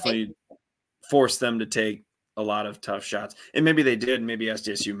and definitely force them to take a lot of tough shots. And maybe they did. Maybe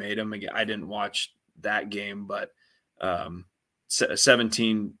SDSU made them. Again, I didn't watch that game, but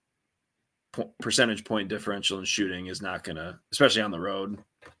 17 percentage point differential in shooting is not going to, especially on the road,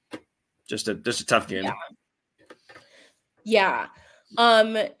 just a tough game. Yeah.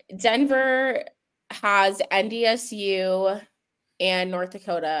 Denver has NDSU and North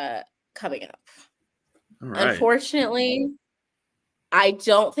Dakota coming up. All right. Unfortunately, I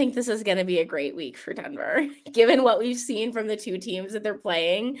don't think this is going to be a great week for Denver, given what we've seen from the two teams that they're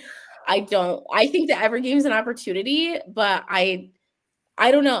playing. I think that every game is an opportunity, but I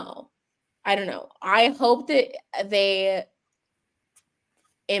don't know. I hope that they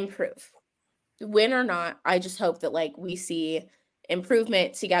improve. Win or not, I just hope that like we see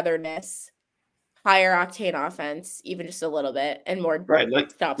improvement, togetherness, higher octane offense, even just a little bit, and more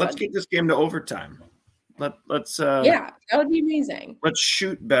Let's get this game to overtime. Let's that would be amazing. Let's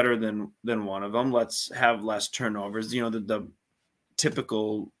shoot better than one of them. Let's have less turnovers. The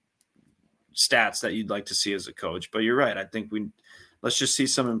typical stats that you'd like to see as a coach. But you're right. I think let's just see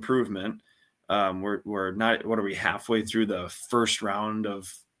some improvement. We're not. What are we, halfway through the first round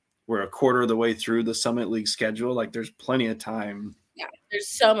of? We're a quarter of the way through the Summit League schedule. Like, there's plenty of time. Yeah, there's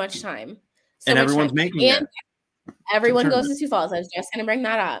so much time. And everyone's making it. Everyone goes to Sioux Falls. I was just going to bring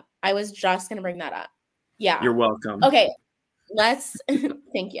that up. Yeah. You're welcome. Okay.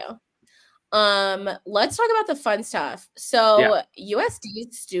 Thank you. Let's talk about the fun stuff. So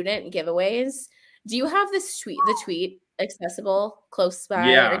USD student giveaways. Do you have the tweet accessible close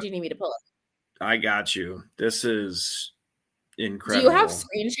by, or do you need me to pull it? I got you. This is incredible. Do you have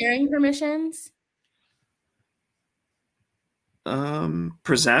screen sharing permissions?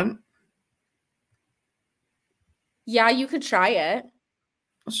 Present? Yeah, you could try it.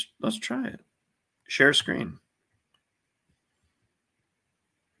 Let's try it. Share screen.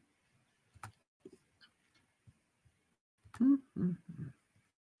 I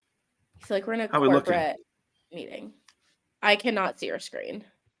feel like we're in a How are we looking? corporate meeting. I cannot see your screen.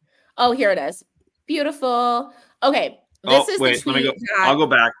 Oh, here it is. Beautiful. Okay. This is the tweet. Let me go. I'll go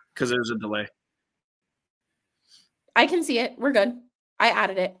back because there's a delay. I can see it. We're good. I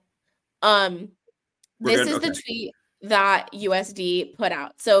added it. This is the tweet that USD put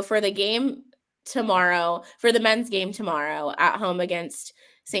out. So for the game tomorrow, for the men's game tomorrow at home against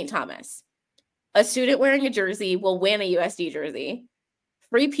St. Thomas, a student wearing a jersey will win a USD jersey.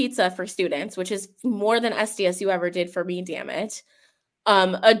 Free pizza for students, which is more than SDSU ever did for me, damn it.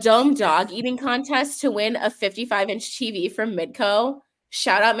 A dome dog eating contest to win a 55-inch TV from Midco.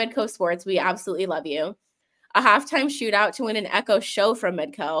 Shout out Midco Sports. We absolutely love you. A halftime shootout to win an Echo show from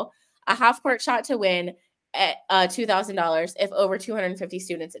Midco. A half-court shot to win at $2,000 if over 250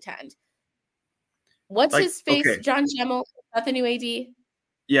 students attend. What's his face? Okay. John Schemmel. Is that the new AD?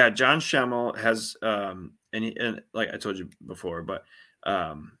 Yeah, John Schemmel has, and like I told you before, but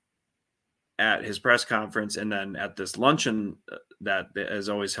at his press conference and then at this luncheon that is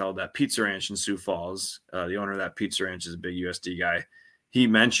always held at Pizza Ranch in Sioux Falls, the owner of that Pizza Ranch is a big USD guy. He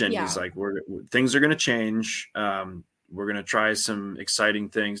mentioned, he's like, things are going to change. We're going to try some exciting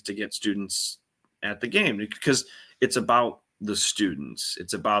things to get students at the game because it's about the students.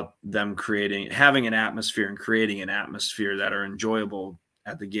 It's about them having an atmosphere and creating an atmosphere that are enjoyable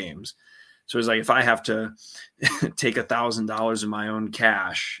at the games. So it's like, if I have to take $1,000 of my own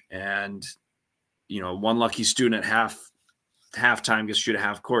cash and, one lucky student at halftime gets to shoot a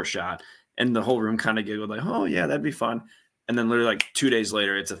half court shot and the whole room kind of giggled like, oh yeah, that'd be fun. And then literally like 2 days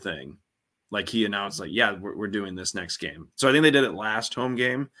later, it's a thing. Like he announced like, yeah, we're doing this next game. So I think they did it last home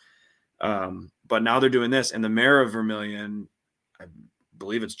game. But now they're doing this, and the mayor of Vermilion, I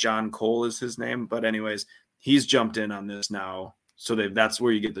believe it's John Cole is his name. But anyways, he's jumped in on this now. So that's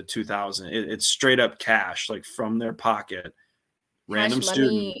where you get the 2,000. It's straight up cash, like from their pocket. Random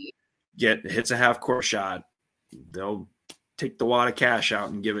student hits a half court shot. They'll take the wad of cash out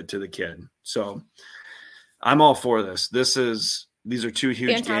and give it to the kid. So I'm all for this. These are two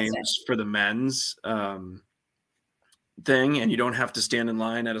huge games for the men's thing, and you don't have to stand in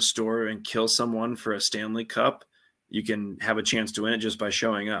line at a store and kill someone for a Stanley Cup. You can have a chance to win it just by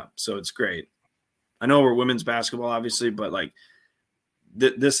showing up. So it's great. I know we're women's basketball, obviously, but like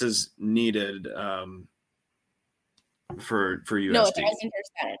this is needed for USD. No,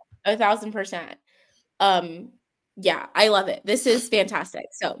 1,000%. Yeah, I love it. This is fantastic.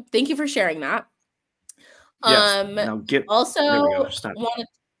 So thank you for sharing that. Yes. Also want to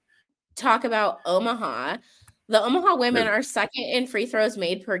talk about Omaha. The Omaha women are second in free throws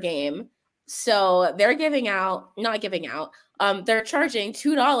made per game. So they're they're charging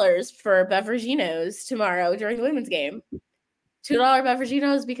 $2 for beveraginos tomorrow during the women's game. $2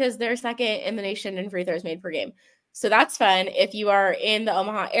 beveraginos because they're second in the nation in free throws made per game. So that's fun. If you are in the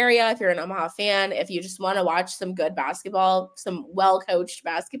Omaha area, if you're an Omaha fan, if you just want to watch some good basketball, some well-coached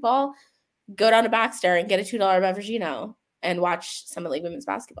basketball, go down to Baxter and get a $2 beverageino and watch some of the women's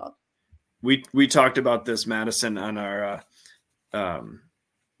basketball. We talked about this, Madison, on our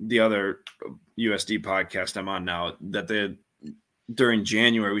the other USD podcast I'm on now, that during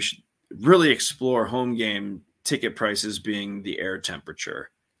January we should really explore home game ticket prices being the air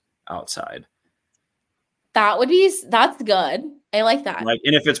temperature outside. That's good. I like that.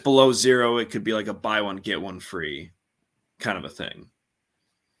 And if it's below 0, it could be like a buy one get one free kind of a thing.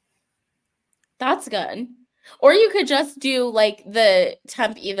 That's good. Or you could just do like the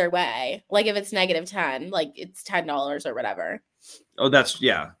temp either way. Like if it's -10, like it's $10 or whatever. Oh,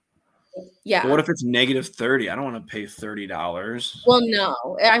 yeah. But what if it's -30? I don't want to pay $30. Well,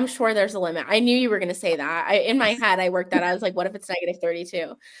 no, I'm sure there's a limit. I knew you were going to say that. In my head, I worked that. I was like, what if it's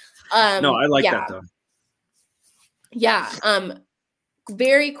 -32? No, I like that though. Yeah.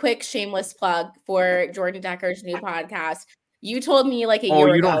 Very quick shameless plug for Jordan Decker's new podcast. You told me like a year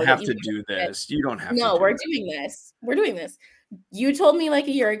ago. Oh, you don't have to do this. You don't have to. No, we're doing this. We're doing this. You told me like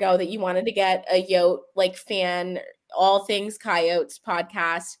a year ago that you wanted to get a Yote like fan, all things Coyotes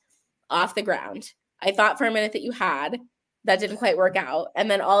podcast off the ground. I thought for a minute that you had. That didn't quite work out. And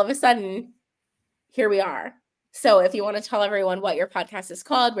then all of a sudden, here we are. So if you want to tell everyone what your podcast is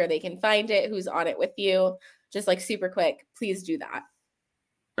called, where they can find it, who's on it with you, just like super quick, please do that.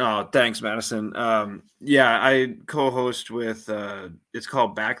 Oh, thanks, Madison. Yeah, I co-host with, it's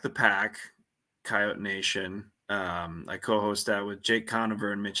called Back the Pack, Coyote Nation. I co-host that with Jake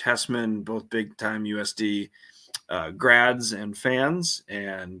Conover and Mitch Hessman, both big-time USD grads and fans.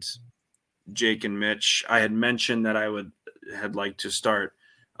 And Jake and Mitch, I had mentioned that I had like to start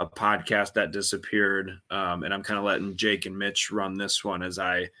a podcast that disappeared. And I'm kind of letting Jake and Mitch run this one as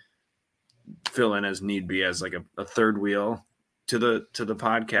I fill in as need be as like a third wheel to the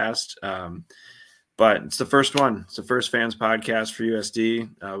podcast. But it's the first one. It's the first fans podcast for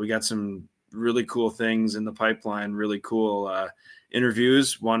USD. We got some really cool things in the pipeline, really cool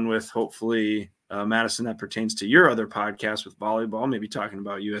interviews, one with hopefully Madison that pertains to your other podcast with volleyball, maybe talking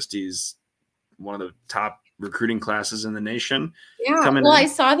about USD's one of the top recruiting classes in the nation. Yeah. Well, I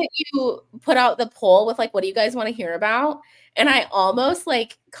saw that you put out the poll with like, what do you guys want to hear about? And I almost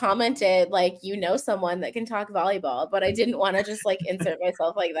like commented like, someone that can talk volleyball, but I didn't want to just like insert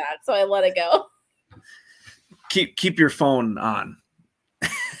myself like that. So I let it go. Keep your phone on.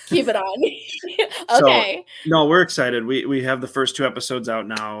 Keep it on. Okay. So, no, we're excited. We have the first 2 episodes out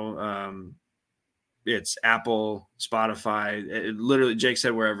now. It's Apple, Spotify. It literally, Jake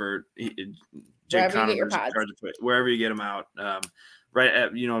said wherever wherever you get them out. Right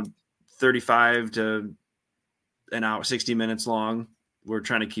at 35 to an hour, 60 minutes long. We're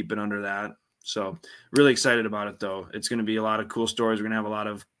trying to keep it under that. So really excited about it though. It's going to be a lot of cool stories. We're going to have a lot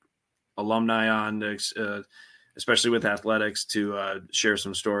of alumni on, especially with athletics, to share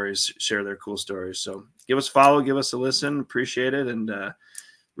some stories, share their cool stories. So give us a follow, give us a listen. Appreciate it. And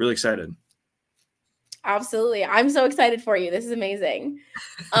really excited. Absolutely. I'm so excited for you. This is amazing.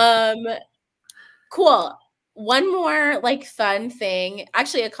 Cool. One more like fun thing,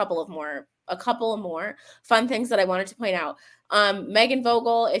 actually a couple of more fun things that I wanted to point out. Megan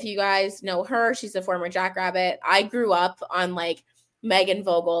Vogel, if you guys know her, she's a former Jackrabbit. I grew up on like Megan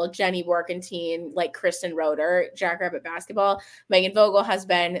Vogel, Jenny Workentine, like Kristen Roeder, Jackrabbit basketball. Megan Vogel has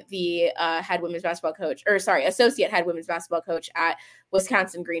been the associate head women's basketball coach at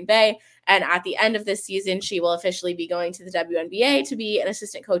Wisconsin Green Bay. And at the end of this season, she will officially be going to the WNBA to be an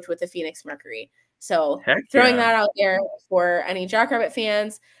assistant coach with the Phoenix Mercury. So throwing that out there for any Jackrabbit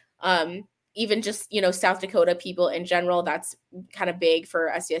fans, even just, South Dakota people in general, that's kind of big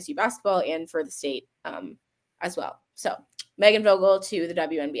for SDSU basketball and for the state as well. So Megan Vogel to the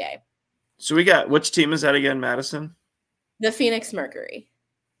WNBA. So we got, which team is that again, Madison? The Phoenix Mercury.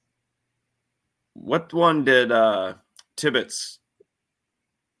 What one did Nate Tibbetts,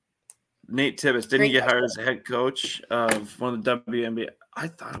 didn't he get hired as a head coach of one of the WNBA? I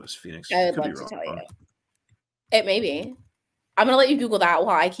thought it was Phoenix. I would love to tell you. It may be. I'm going to let you Google that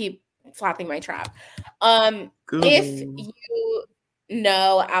while I keep flapping my trap. If you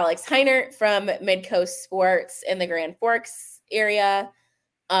know Alex Heinert from Midcoast Sports in the Grand Forks area,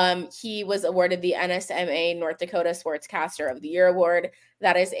 he was awarded the NSMA North Dakota Sportscaster of the Year award.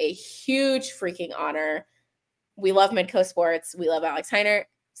 That is a huge freaking honor. We love Midcoast Sports. We love Alex Heinert.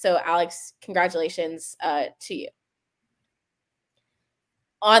 So Alex, congratulations to you.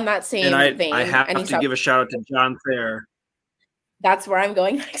 On that same vein, I have to give a shout out to John Thayer. That's where I'm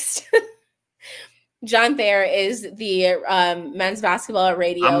going next. John Thayer is the men's basketball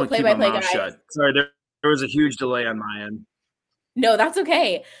radio play-by-play guy. Shut. Sorry, there was a huge delay on my end. No, that's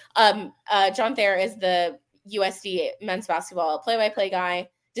okay. John Thayer is the USD men's basketball play-by-play guy.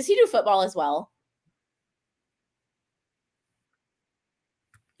 Does he do football as well?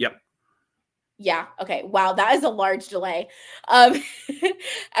 Yep. Yeah. Okay. Wow. That is a large delay.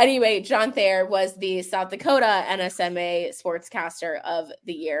 Anyway, John Thayer was the South Dakota NSMA Sportscaster of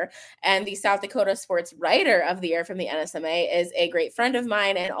the Year, and the South Dakota Sports Writer of the Year from the NSMA is a great friend of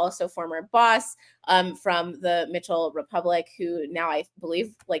mine and also former boss from the Mitchell Republic, who now I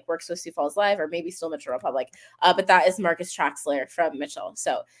believe like works with Sioux Falls Live or maybe still Mitchell Republic. But that is Marcus Traxler from Mitchell.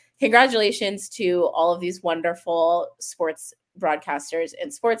 So congratulations to all of these wonderful sports broadcasters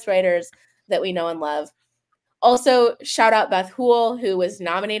and sports writers that we know and love. Also, shout out Beth Hool, who was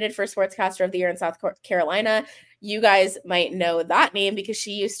nominated for Sportscaster of the Year in South Carolina. You guys might know that name because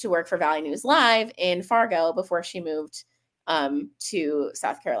she used to work for Valley News Live in Fargo before she moved to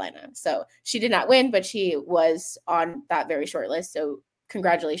South Carolina. So she did not win, but she was on that very short list. So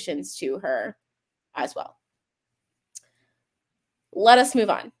congratulations to her as well. Let us move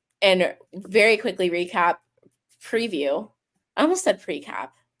on and very quickly preview. I almost said precap.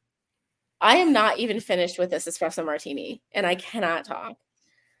 I am not even finished with this espresso martini, and I cannot talk.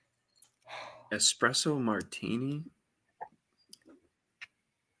 Espresso martini?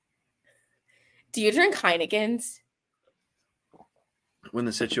 Do you drink Heineken's? When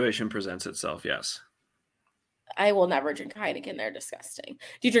the situation presents itself, yes. I will never drink Heineken. They're disgusting.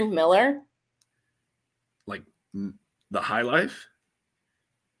 Do you drink Miller? Like the High Life?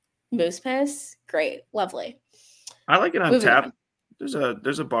 Moose piss? Great. Lovely. I like it on tap.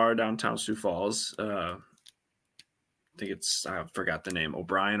 There's a bar downtown Sioux Falls. I think I forgot the name.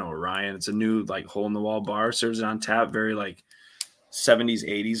 Orion. It's a new like hole in the wall bar. Serves it on tap. Very like 70s,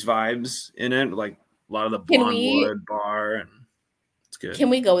 80s vibes in it. Like a lot of the blonde wood bar. And good. Can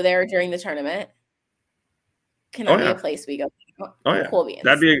we go there during the tournament? Can that be a place we go? Oh yeah, cool beans.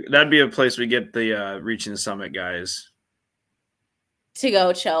 That'd be a place we get the Reaching the Summit guys to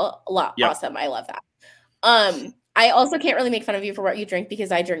go chill. Yep. Awesome. I love that. I also can't really make fun of you for what you drink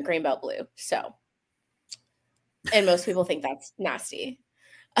because I drink Grain Belt Blue. So, and most people think that's nasty.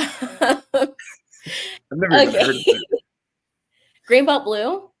 I've never even heard of it. Grain Belt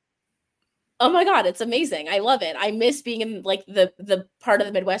Blue. Oh my God, it's amazing. I love it. I miss being in like the part of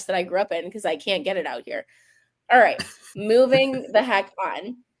the Midwest that I grew up in because I can't get it out here. All right, moving the heck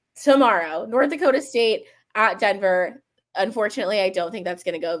on. Tomorrow, North Dakota State at Denver. Unfortunately, I don't think that's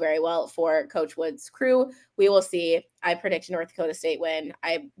going to go very well for Coach Wood's crew. We will see. I predict North Dakota State win.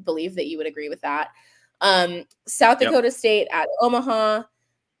 I believe that you would agree with that. South Dakota State at Omaha.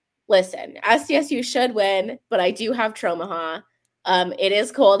 Listen, SDSU should win, but I do have Tromaha. It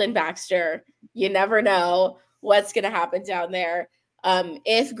is cold in Baxter. You never know what's going to happen down there.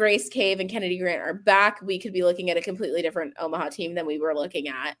 If Grace Cave and Kennedy Grant are back, we could be looking at a completely different Omaha team than we were looking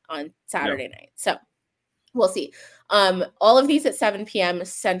at on Saturday night. So we'll see. All of these at 7 p.m.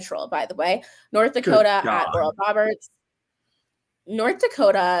 Central, by the way. North Dakota at Oral Roberts. North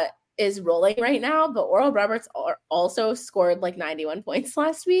Dakota is rolling right now, but Oral Roberts also scored like 91 points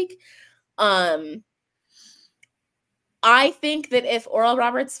last week. I think that if Oral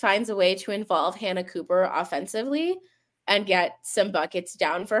Roberts finds a way to involve Hannah Cooper offensively and get some buckets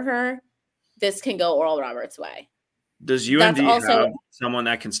down for her, this can go Oral Roberts' way. Does UND have someone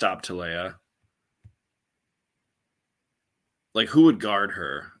that can stop Talea? Like, who would guard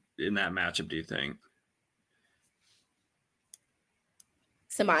her in that matchup, do you think?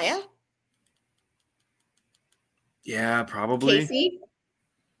 Samaya? Yeah, probably. Casey?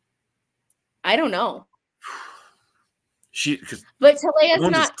 I don't know. But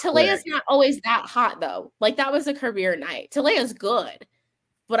Talea's not always that hot though. Like that was a career night. Talea's good,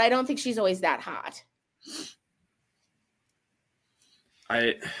 but I don't think she's always that hot.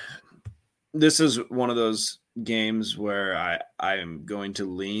 This is one of those games where I am going to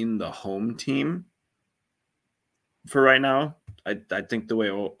lean the home team for right now. I think the way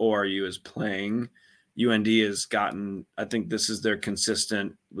ORU is playing, UND has gotten, I think this is their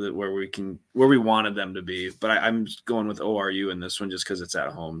consistent where we wanted them to be, but I'm going with ORU in this one just because it's at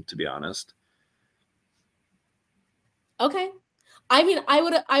home, to be honest. Okay. I mean, I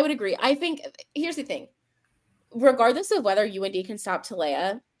would agree. I think here's the thing. Regardless of whether UND can stop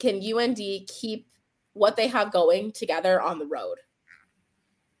Talea, can UND keep what they have going together on the road?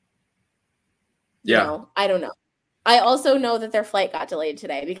 You know, I don't know. I also know that their flight got delayed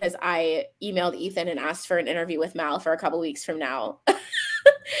today because I emailed Ethan and asked for an interview with Mal for a couple weeks from now.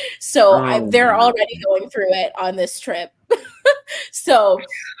 So they're already going through it on this trip. So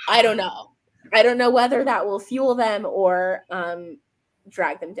I don't know. I don't know whether that will fuel them or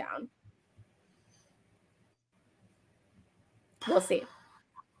drag them down. We'll see.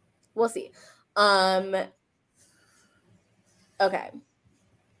 Okay.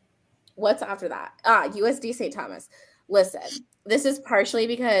 What's after that? USD St. Thomas. Listen, this is partially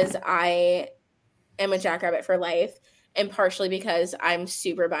because I am a Jackrabbit for life and partially because I'm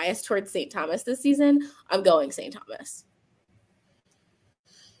super biased towards St. Thomas this season. I'm going St. Thomas.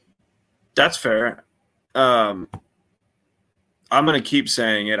 That's fair. I'm going to keep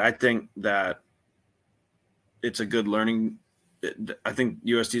saying it. I think that it's a good learning. I think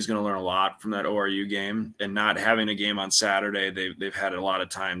USD is going to learn a lot from that ORU game, and not having a game on Saturday. They've had a lot of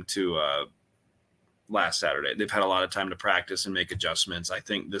time to last Saturday. They've had a lot of time to practice and make adjustments. I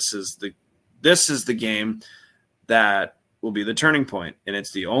think this is the game that will be the turning point, and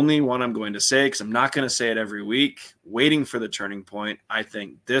it's the only one I'm going to say because I'm not going to say it every week. Waiting for the turning point. I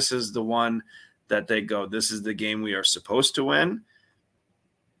think this is the one that they go, this is the game we are supposed to win.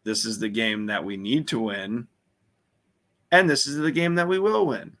 This is the game that we need to win. And this is the game that we will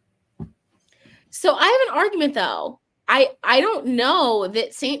win. So I have an argument, though. I don't know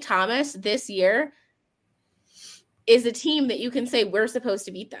that St. Thomas this year is a team that you can say we're supposed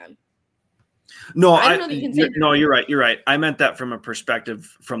to beat them. No, I don't know that you can say no, you're right. You're right. I meant that from a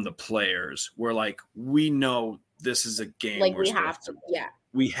perspective from the players. Where like we know this is a game. Like we have to. Yeah.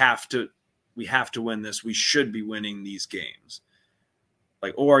 We have to win this. We should be winning these games.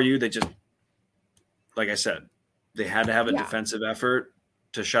 Like ORU, they just, like I said, they had to have a defensive effort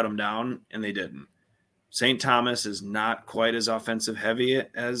to shut them down, and they didn't. St. Thomas is not quite as offensive heavy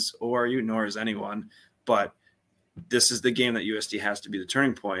as ORU, nor is anyone, but this is the game that USD has to be the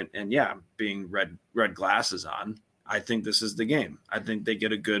turning point. And being red glasses on, I think this is the game. I think they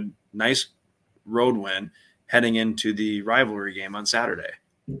get a good, nice road win heading into the rivalry game on Saturday,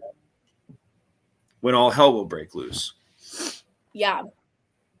 when all hell will break loose. Yeah.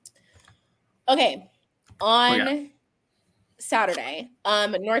 Okay. On Saturday,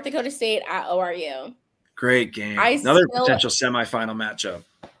 North Dakota State at ORU. Great game. I Another still, potential semifinal matchup.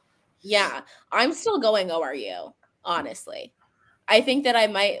 yeah, I'm still going ORU, honestly. I think that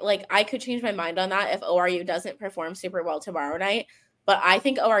I could change my mind on that if ORU doesn't perform super well tomorrow night, but I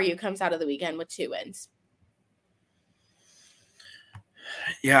think ORU comes out of the weekend with 2 wins.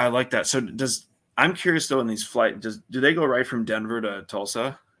 Yeah, I like that. So I'm curious though in these flights, do they go right from Denver to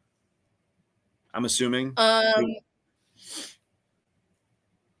Tulsa? I'm assuming.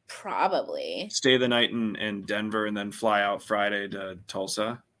 Probably. Stay the night in Denver and then fly out Friday to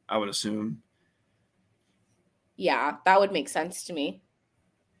Tulsa, I would assume. Yeah, that would make sense to me.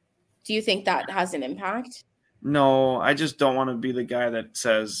 Do you think that has an impact? No, I just don't want to be the guy that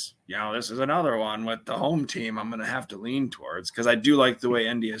says, this is another one with the home team I'm going to have to lean towards, because I do like the way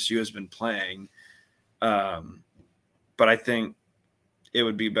NDSU has been playing. But I think it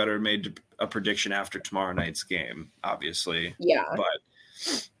would be better made a prediction after tomorrow night's game, obviously. Yeah.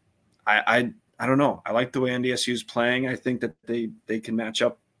 But I don't know. I like the way NDSU is playing. I think that they can match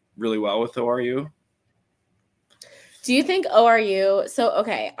up really well with ORU. Do you think ORU? So,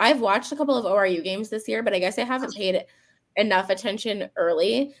 okay, I've watched a couple of ORU games this year, but I guess I haven't paid enough attention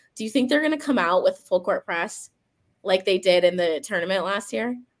early. Do you think they're going to come out with full court press like they did in the tournament last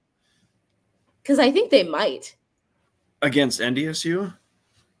year? Because I think they might. Against NDSU?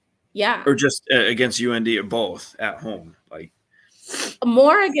 Yeah. Or just against UND, or both at home? Like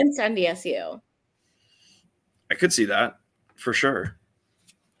more against NDSU. I could see that for sure.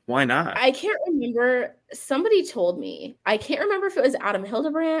 Why not? I can't remember. Somebody told me. I can't remember if it was Adam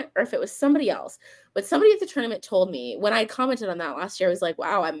Hildebrandt or if it was somebody else. But somebody at the tournament told me when I commented on that last year, I was like,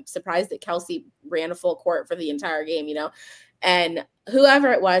 wow, I'm surprised that Kelsey ran a full court for the entire game, And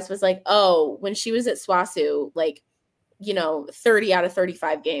whoever it was like, oh, when she was at SWASU, 30 out of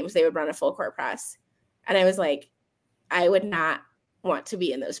 35 games, they would run a full court press. And I was like, I would not want to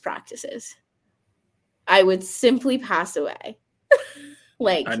be in those practices. I would simply pass away.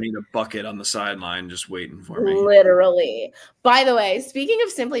 I need a bucket on the sideline just waiting for me. Literally. By the way, speaking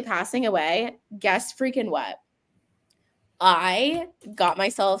of simply passing away, guess freaking what? I got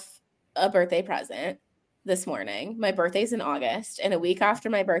myself a birthday present this morning. My birthday's in August, and a week after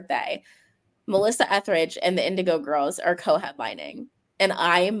my birthday, Melissa Etheridge and the Indigo Girls are co-headlining, and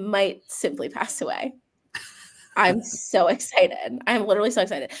I might simply pass away. I'm so excited. I'm literally so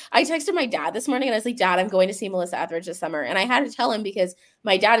excited. I texted my dad this morning and I was like, Dad, I'm going to see Melissa Etheridge this summer. And I had to tell him because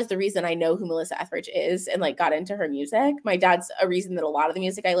my dad is the reason I know who Melissa Etheridge is and got into her music. My dad's a reason that a lot of the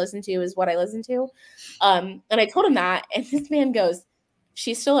music I listen to is what I listen to. And I told him that, and this man goes,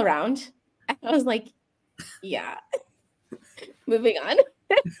 she's still around? And I was like, yeah. Moving on.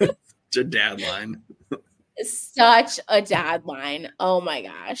 It's a dad line. Such a dad line. Oh my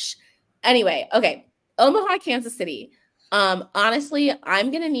gosh. Anyway, okay. Omaha, Kansas City. Honestly, I'm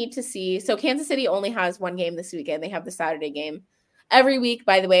going to need to see. So Kansas City only has one game this weekend. They have the Saturday game. Every week,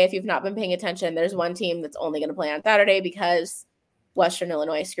 by the way, if you've not been paying attention, there's one team that's only going to play on Saturday because Western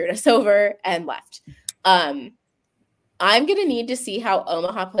Illinois screwed us over and left. I'm going to need to see how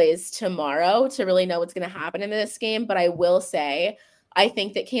Omaha plays tomorrow to really know what's going to happen in this game. But I will say, I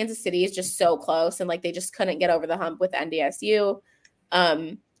think that Kansas City is just so close and they just couldn't get over the hump with NDSU.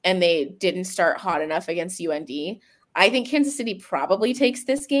 And they didn't start hot enough against UND. I think Kansas City probably takes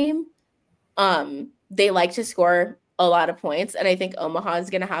this game. They like to score a lot of points, and I think Omaha is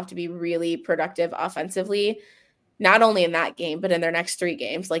going to have to be really productive offensively, not only in that game, but in their next 3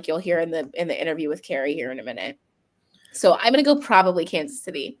 games, like you'll hear in the interview with Carrie here in a minute. So I'm going to go probably Kansas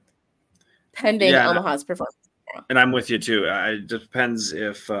City, pending Omaha's performance. And I'm with you too. It depends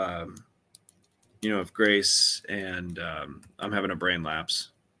if if Grace and I'm having a brain lapse.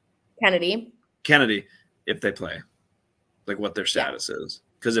 Kennedy, if they play, what their status is.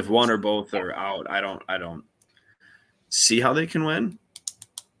 Because if one or both are out, I don't see how they can win.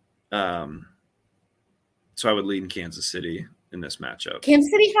 So I would lean Kansas City in this matchup.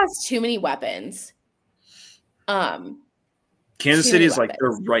 Kansas City has too many weapons. Kansas City is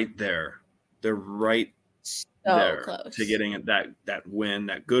they're right there. They're right there close to getting that win,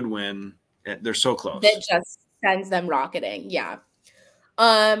 that good win. They're so close. That just sends them rocketing. Yeah.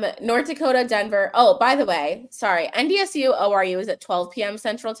 North Dakota, Denver. Oh, by the way, sorry. NDSU ORU is at 12 p.m.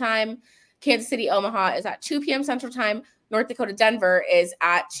 Central Time. Kansas City, Omaha is at 2 p.m. Central Time. North Dakota, Denver is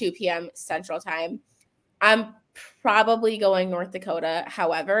at 2 p.m. Central Time. I'm probably going North Dakota.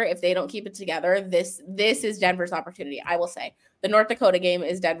 However, if they don't keep it together, this is Denver's opportunity. I will say the North Dakota game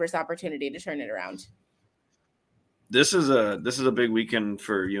is Denver's opportunity to turn it around. This is a big weekend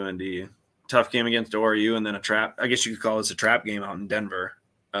for UND tough game against ORU, and then a trap. I guess you could call this a trap game out in Denver.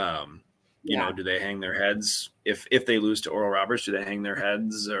 You know, do they hang their heads if they lose to Oral Roberts? Do they hang their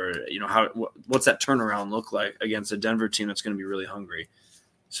heads, or what's that turnaround look like against a Denver team that's going to be really hungry?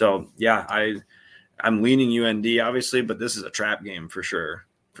 So yeah, I'm leaning UND obviously, but this is a trap game for sure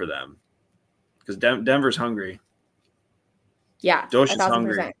for them because Denver's hungry. Yeah, Dosh is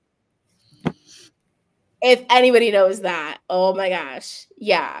hungry. If anybody knows that, oh my gosh,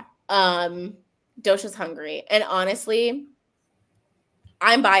 yeah. Dosha's hungry, and honestly,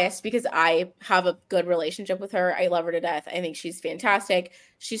 I'm biased because I have a good relationship with her. I love her to death. I think she's fantastic.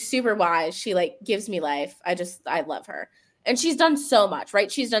 She's super wise. She like gives me life. I love her. And she's done so much,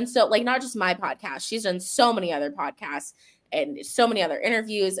 right? She's done so like not just my podcast. She's done so many other podcasts and so many other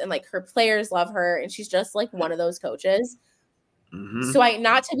interviews, and like her players love her, and she's just like one of those coaches. Mm-hmm. So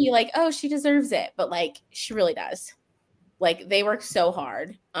not to be like, oh, she deserves it, but like she really does. Like they work so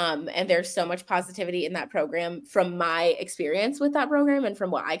hard. And there's so much positivity in that program from my experience with that program and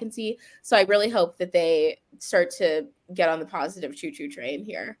from what I can see. So I really hope that they start to get on the positive choo-choo train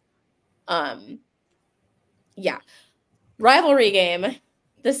here. Yeah. Rivalry game,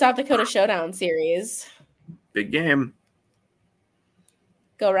 the South Dakota Showdown series. Big game.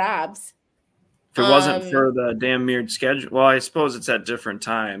 Go Rabs. If it wasn't for the damn mirrored schedule, well, I suppose it's at different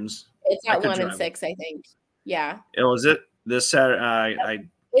times. It's at 1 and 6, I think. Yeah. Oh, is it this Saturday? I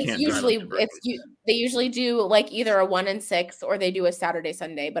It's usually they usually do like either a 1 and 6 or they do a Saturday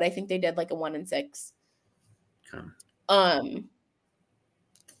Sunday, but I think they did like a 1 and 6. Okay.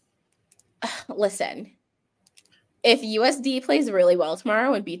 Listen, if USD plays really well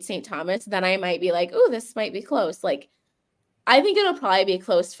tomorrow and beats St. Thomas, then I might be like, oh, this might be close. Like, I think it'll probably be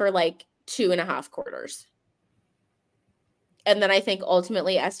close for like 2.5 quarters. And then I think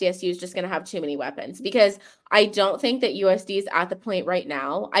ultimately SDSU is just going to have too many weapons because I don't think that USD is at the point right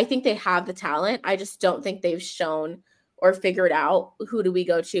now. I think they have the talent. I just don't think they've shown or figured out who do we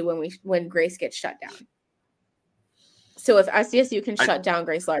go to when Grace gets shut down. So if SDSU can shut down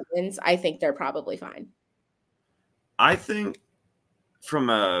Grace Larkins, I think they're probably fine. I think from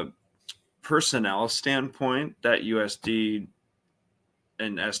a personnel standpoint that USD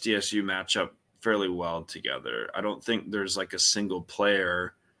and SDSU match up fairly well together. I don't think there's like a single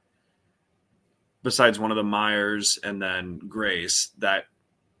player besides one of the Myers and then Grace that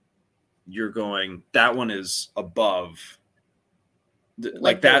you're going, that one is above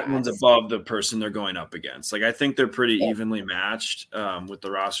like that one's above the person they're going up against. Like I think they're pretty evenly matched with the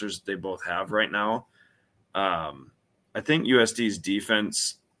rosters they both have right now. I think USD's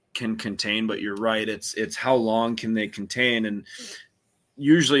defense can contain, but you're right. It's how long can they contain? And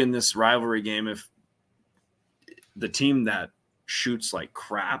usually in this rivalry game, if the team that shoots like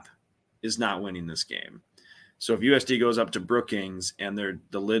crap is not winning this game. So if USD goes up to Brookings and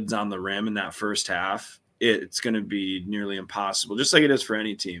the lid's on the rim in that first half, it's going to be nearly impossible, just like it is for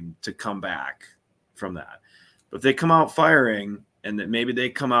any team, to come back from that. But if they come out firing and that maybe they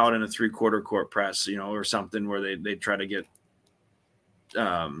come out in a 3/4 court press, or something where they try to get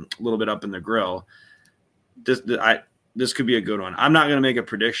a little bit up in the grill, this could be a good one. I'm not going to make a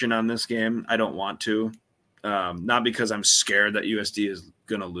prediction on this game. I don't want to, not because I'm scared that USD is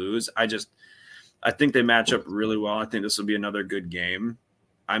going to lose. I think they match up really well. I think this will be another good game.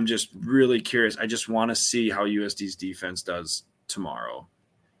 I'm just really curious. I just want to see how USD's defense does tomorrow.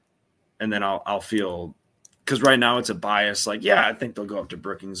 And then I'll feel, because right now it's a bias. Like, yeah, I think they'll go up to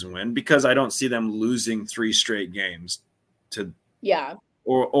Brookings and win because I don't see them losing 3 straight games to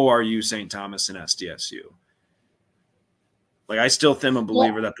ORU, St. Thomas, and SDSU. Like, I still think I'm a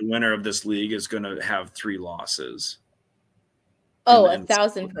believer that the winner of this league is going to have 3 losses. Oh,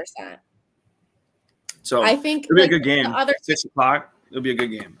 1,000%. So I think it'll be a good game. 6 o'clock. It'll be a good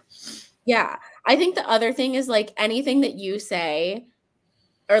game. Yeah. I think the other thing is like anything that you say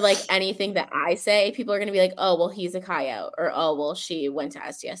or like anything that I say, people are going to be like, oh, well, he's a coyote, or, oh, well, she went to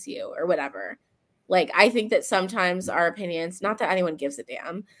SDSU or whatever. Like, I think that sometimes our opinions, not that anyone gives a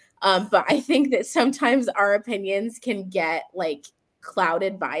damn, but I think that sometimes our opinions can get like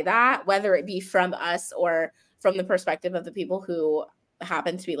clouded by that, whether it be from us or from the perspective of the people who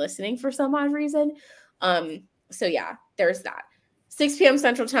happen to be listening for some odd reason. So yeah, there's that. 6 p.m.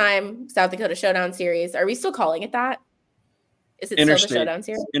 Central Time, South Dakota Showdown Series. Are we still calling it that? Is it still the Showdown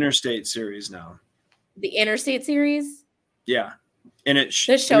Series? Interstate Series now. The Interstate Series? Yeah. And the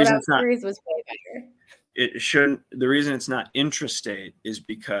Showdown Series was way better. It shouldn't. The reason it's not intrastate is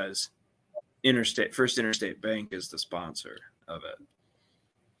because First Interstate Bank is the sponsor of it.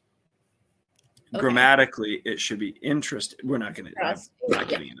 Okay. Grammatically, it should be intrastate. We're not getting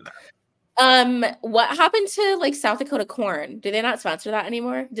into that. What happened to like South Dakota corn? Do they not sponsor that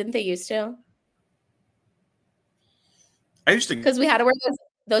anymore? Didn't they used to? I used to Because we had to wear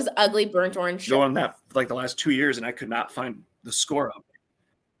those ugly burnt orange go shirts. on that for like the last 2 years, and I could not find the score up.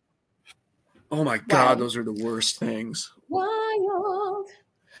 Oh my God, those are the worst things. Wild.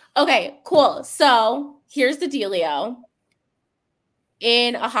 Okay, cool. So here's the dealio.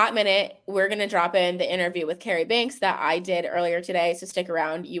 In a hot minute, we're going to drop in the interview with Carrie Banks that I did earlier today. So stick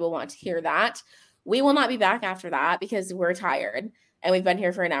around. You will want to hear that. We will not be back after that because we're tired and we've been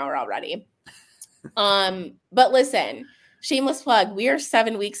here for an hour already. But listen, shameless plug. We are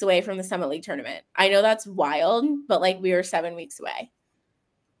 7 weeks away from the Summit League tournament. I know that's wild, but like we are 7 weeks away.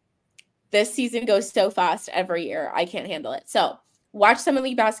 This season goes so fast every year. I can't handle it. So watch Summit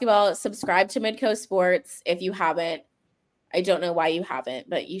League basketball. Subscribe to Midcoast Sports if you haven't. I don't know why you haven't,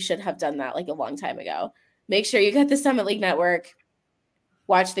 but you should have done that like a long time ago. Make sure you get the Summit League Network.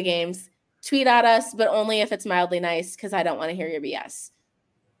 Watch the games. Tweet at us, but only if it's mildly nice because I don't want to hear your BS.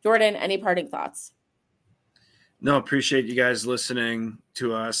 Jordan, any parting thoughts? No, appreciate you guys listening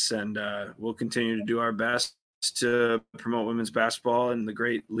to us, and we'll continue to do our best to promote women's basketball in the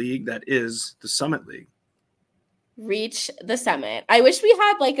great league that is the Summit League. Reach the summit. I wish we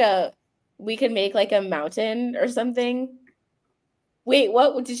had we could make like a mountain or something. Wait,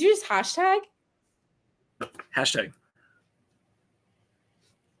 what? Did you just hashtag? Hashtag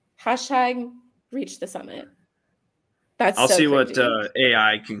reach the summit. I'll see what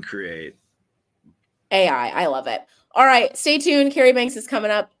AI can create. AI, I love it. All right, stay tuned. Carrie Banks is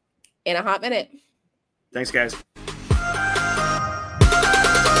coming up in a hot minute. Thanks, guys.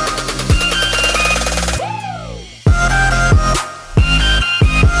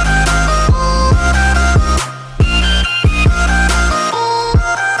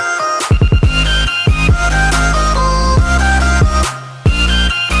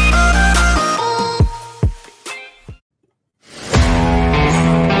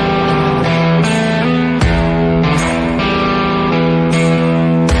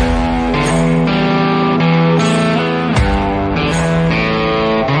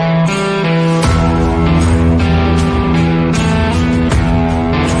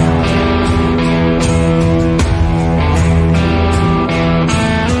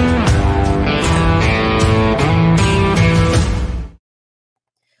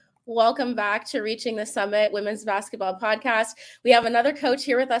 Welcome back to Reaching the Summit Women's Basketball Podcast. We have another coach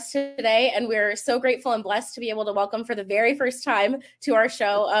here with us today, and we're so grateful and blessed to be able to welcome for the very first time to our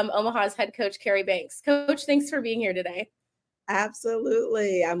show, Omaha's head coach, Carrie Banks. Coach, thanks for being here today.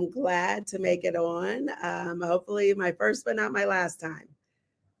 Absolutely. I'm glad to make it on. Hopefully my first, but not my last time.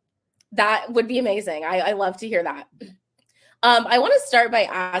 That would be amazing. I love to hear that. I want to start by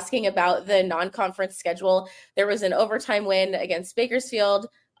asking about the non-conference schedule. There was an overtime win against Bakersfield,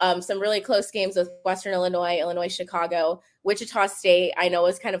 some really close games with Western Illinois, Chicago, Wichita State. I know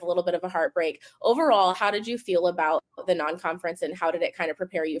was kind of a little bit of a heartbreak. Overall, how did you feel about the non-conference and how did it kind of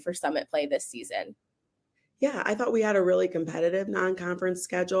prepare you for Summit play this season? Yeah, I thought we had a really competitive non-conference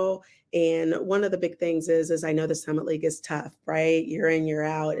schedule. And one of the big things is I know the Summit League is tough, right? Year in, year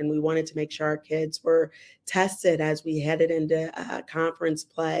out. And we wanted to make sure our kids were tested as we headed into conference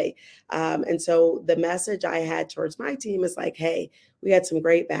play. And so the message I had towards my team is like, hey, we had some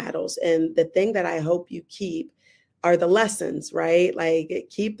great battles. And the thing that I hope you keep are the lessons, right? Like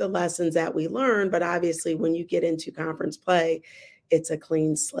keep the lessons that we learned. But obviously, when you get into conference play, it's a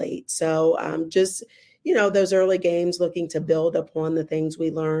clean slate. So just those early games, looking to build upon the things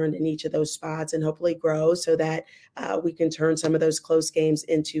we learned in each of those spots and hopefully grow so that we can turn some of those close games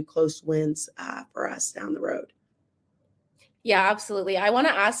into close wins for us down the road. Yeah, absolutely. I want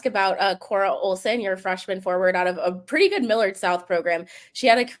to ask about Cora Olson, your freshman forward out of a pretty good Millard South program. She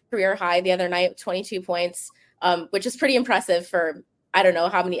had a career high the other night, 22 points, which is pretty impressive for I don't know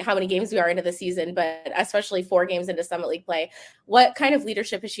how many games we are into the season, but especially 4 games into Summit League play. What kind of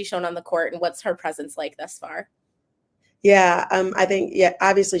leadership has she shown on the court and what's her presence like thus far? Yeah, I think,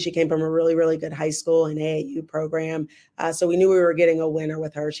 obviously she came from a really, really good high school and AAU program. So we knew we were getting a winner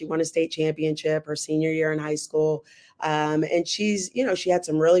with her. She won a state championship her senior year in high school. And she's, she had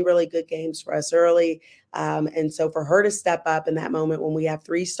some really, really good games for us early. And so for her to step up in that moment when we have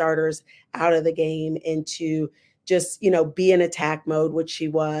 3 starters out of the game and to just, be in attack mode, which she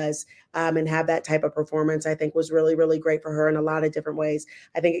was, and have that type of performance, I think was really, really great for her in a lot of different ways.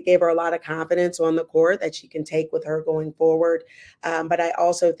 I think it gave her a lot of confidence on the court that she can take with her going forward. But I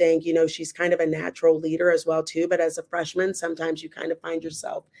also think, she's kind of a natural leader as well, too. But as a freshman, sometimes you kind of find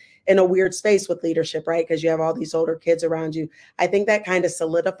yourself in a weird space with leadership, right? Because you have all these older kids around you. I think that kind of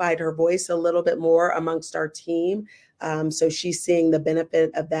solidified her voice a little bit more amongst our team. So she's seeing the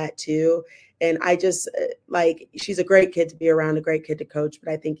benefit of that too. And I just she's a great kid to be around, a great kid to coach.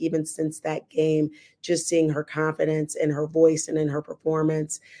 But I think even since that game, just seeing her confidence in her voice and in her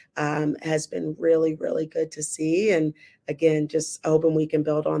performance has been really, really good to see. And again, just hoping we can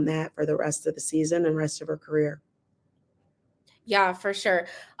build on that for the rest of the season and rest of her career. Yeah, for sure.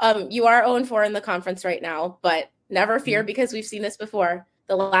 You are 0-4 in the conference right now, but never fear because we've seen this before.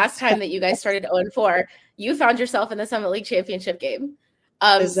 The last time that you guys started 0-4, you found yourself in the Summit League championship game.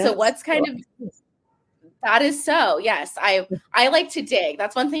 So what's kind of that is so, yes. I like to dig.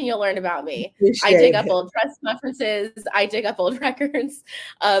 That's one thing you'll learn about me. I dig up old press conferences. I dig up old records.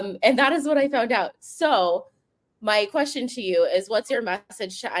 And that is what I found out. So my question to you is, what's your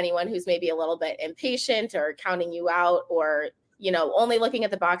message to anyone who's maybe a little bit impatient or counting you out, or, only looking at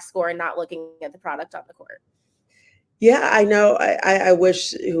the box score and not looking at the product on the court? Yeah, I know. I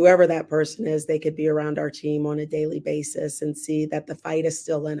wish whoever that person is, they could be around our team on a daily basis and see that the fight is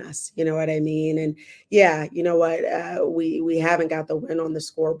still in us. You know what I mean? And yeah, you know what? We haven't got the win on the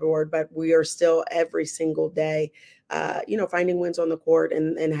scoreboard, but we are still every single day, finding wins on the court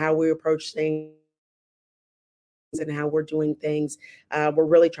and how we approach things and how we're doing things. We're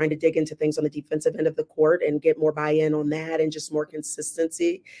really trying to dig into things on the defensive end of the court and get more buy-in on that and just more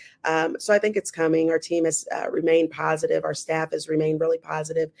consistency. So I think it's coming. Our team has remained positive. Our staff has remained really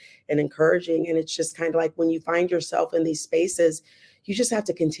positive and encouraging. And it's just kind of like when you find yourself in these spaces, you just have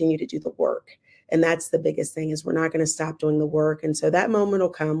to continue to do the work. And that's the biggest thing, is we're not going to stop doing the work. And so that moment will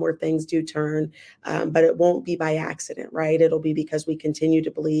come where things do turn, but it won't be by accident, right? It'll be because we continue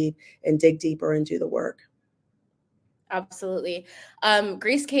to believe and dig deeper and do the work. Absolutely.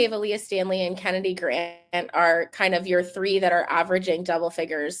 Grace Cave, Aaliyah Stanley, and Kennedy Grant are kind of your three that are averaging double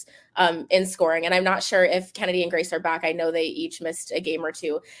figures in scoring. And I'm not sure if Kennedy and Grace are back. I know they each missed a game or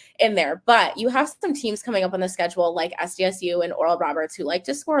two in there, but you have some teams coming up on the schedule like SDSU and Oral Roberts who like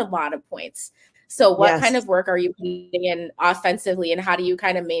to score a lot of points. So what kind of work are you putting in offensively, and how do you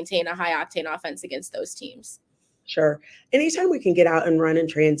kind of maintain a high octane offense against those teams? Sure. Anytime we can get out and run in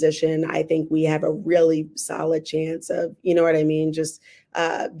transition, I think we have a really solid chance of, just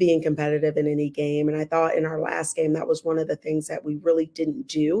being competitive in any game. And I thought in our last game, that was one of the things that we really didn't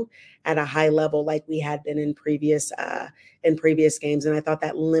do at a high level like we had been in previous games. And I thought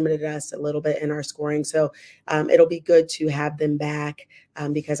that limited us a little bit in our scoring. So it'll be good to have them back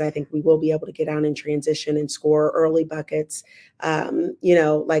because I think we will be able to get out in transition and score early buckets,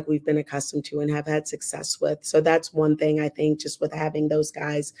 like we've been accustomed to and have had success with. So that's one thing I think, just with having those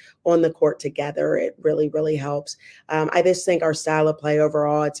guys on the court together, it really, really helps. I just think our style of play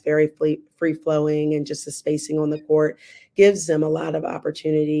overall, it's very free flowing, and just the spacing on the court gives them a lot of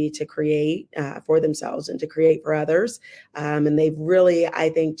opportunity to create for themselves and to create for others. And they've really, I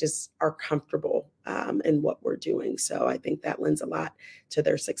think, just are comfortable in what we're doing. So I think that lends a lot to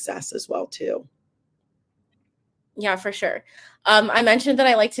their success as well, too. Yeah, for sure. I mentioned that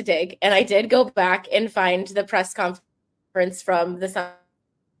I like to dig, and I did go back and find the press conference from the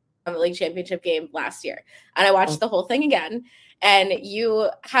Summit League championship game last year. And I watched the whole thing again. And you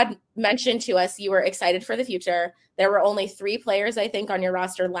had mentioned to us you were excited for the future. There were only 3 players, I think, on your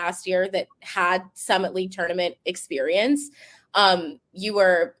roster last year that had Summit League tournament experience. You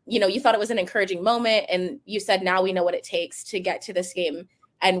were, you thought it was an encouraging moment, and you said, now we know what it takes to get to this game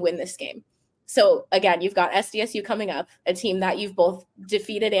and win this game. So again, you've got SDSU coming up, a team that you've both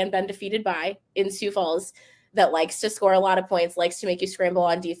defeated and been defeated by in Sioux Falls, that likes to score a lot of points, likes to make you scramble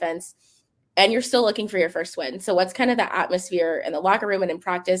on defense, and you're still looking for your first win. So what's kind of the atmosphere in the locker room and in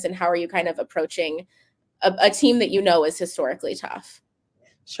practice, and how are you kind of approaching a team that is historically tough?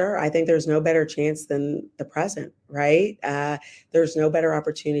 Sure. I think there's no better chance than the present, right? There's no better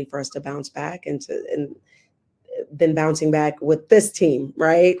opportunity for us to bounce back than bouncing back with this team,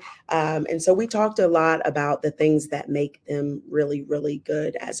 right? And so we talked a lot about the things that make them really, really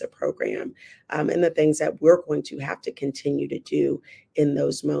good as a program, and the things that we're going to have to continue to do in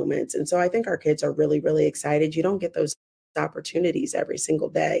those moments. And so I think our kids are really, really excited. You don't get those opportunities every single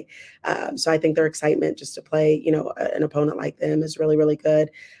day. So I think their excitement just to play, an opponent like them is really, really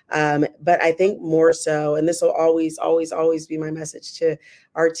good. But I think more so, and this will always, always, always be my message to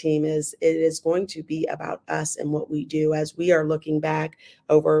our team, is it is going to be about us and what we do as we are looking back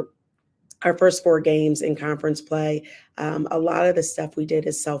over our first 4 games in conference play. A lot of the stuff we did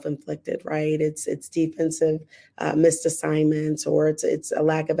is self-inflicted, right? It's defensive missed assignments, or it's a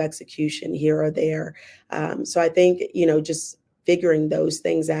lack of execution here or there. So I think, just figuring those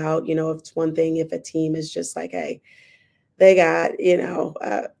things out, it's one thing if a team is just like, hey, they got,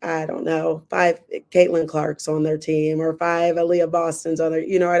 I don't know, 5 Caitlin Clarks on their team or 5 Aaliyah Bostons on their,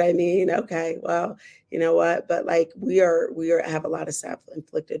 you know what I mean? Okay, well, you know what? But like we have a lot of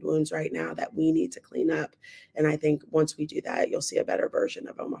self-inflicted wounds right now that we need to clean up. And I think once we do that, you'll see a better version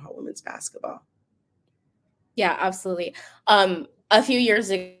of Omaha women's basketball. Yeah, absolutely. A few years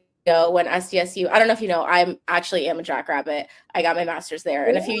ago when SDSU, I don't know if you know, I'm actually am a Jackrabbit. I got my master's there.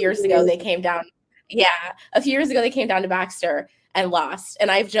 And a few years ago they came down. Yeah. A few years ago they came down to Baxter and lost.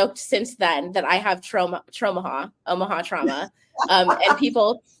 And I've joked since then that I have Omaha trauma. And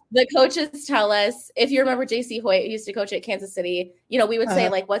the coaches tell us, if you remember JC Hoyt, who used to coach at Kansas City, we would say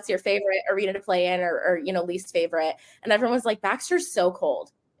like, what's your favorite arena to play in or least favorite? And everyone was like, Baxter's so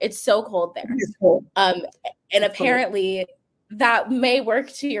cold. It's so cold there. And apparently that may work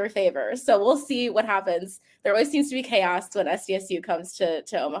to your favor. So we'll see what happens. There always seems to be chaos when SDSU comes to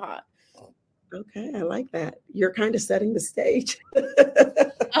Omaha. Okay, I like that. You're kind of setting the stage.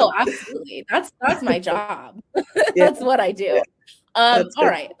 Oh, absolutely. That's my job. That's what I do. All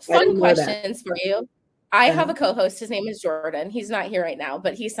right. Fun questions for you. I have a co-host. His name is Jordan. He's not here right now,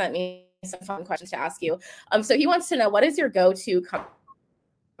 but he sent me some fun questions to ask you. So he wants to know, what is your go-to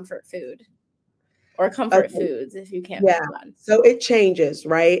comfort food or comfort foods if you can't pick one? So it changes,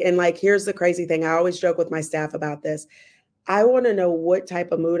 right? And like, here's the crazy thing. I always joke with my staff about this. I want to know what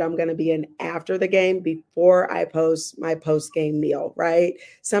type of mood I'm going to be in after the game before I post my post-game meal, right?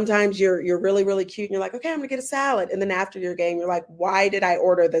 Sometimes you're really, really cute and you're like, okay, I'm going to get a salad. And then after your game, you're like, why did I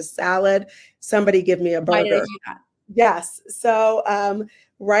order this salad? Somebody give me a burger. Why did I do that? Yes. So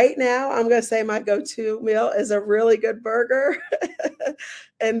right now, I'm going to say my go-to meal is a really good burger.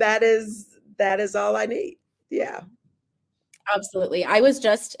 And that is all I need. Yeah. Absolutely. I was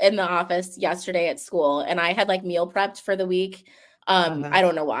just in the office yesterday at school and I had like meal prepped for the week. I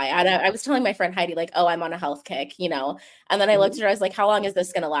don't know why. I was telling my friend Heidi, like, oh, I'm on a health kick, and then I looked at her, I was like, how long is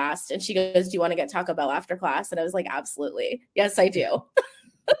this going to last? And she goes, do you want to get Taco Bell after class? And I was like, absolutely. Yes, I do.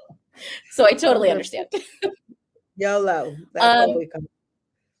 So I totally understand. YOLO. That's what we come.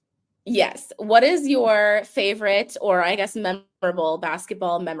 Yes. What is your favorite, or I guess memorable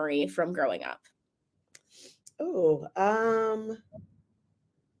basketball memory from growing up? Oh,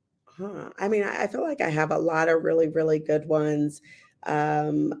 I mean, I feel like I have a lot of really, really good ones. I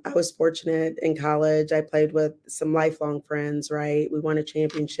was fortunate in college. I played with some lifelong friends, right? We won a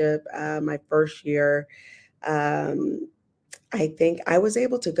championship my first year. I think I was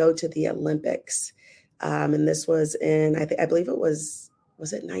able to go to the Olympics. And this was I believe was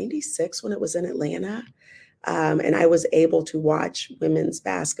it 96 when it was in Atlanta? And I was able to watch women's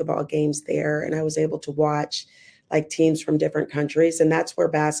basketball games there. And I was able to watch like teams from different countries. And that's where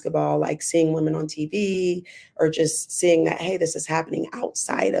basketball, like seeing women on TV or just seeing that, hey, this is happening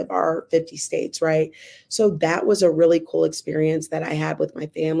outside of our 50 states, right? So that was a really cool experience that I had with my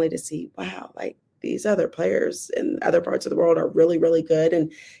family to see, wow, like these other players in other parts of the world are really, really good. And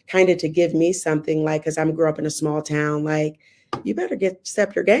kind of to give me something like, because I grew up in a small town, like, you better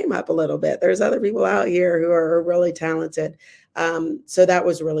step your game up a little bit. There's other people out here who are really talented. So that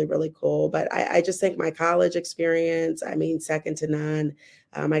was really, really cool. But I just think my college experience, I mean, second to none.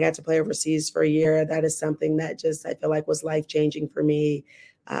 I got to play overseas for a year. That is something that just, I feel like was life-changing for me.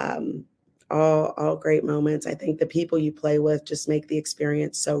 All great moments. I think the people you play with just make the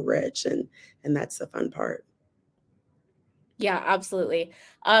experience so rich. And that's the fun part. Yeah, absolutely.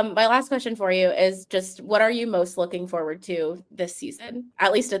 My last question for you is just, what are you most looking forward to this season,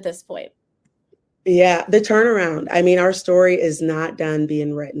 at least at this point? Yeah, the turnaround. I mean, our story is not done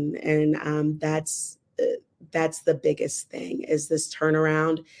being written. And that's the biggest thing is this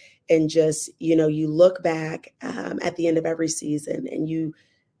turnaround. And just, you look back at the end of every season and you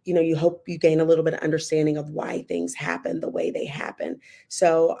hope you gain a little bit of understanding of why things happen the way they happen.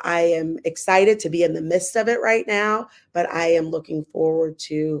 So I am excited to be in the midst of it right now, but I am looking forward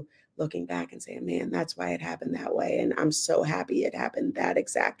to looking back and saying, man, that's why it happened that way. And I'm so happy it happened that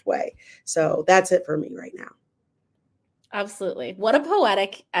exact way. So that's it for me right now. Absolutely. What a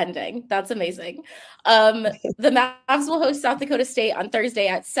poetic ending. That's amazing. The Mavs will host South Dakota State on Thursday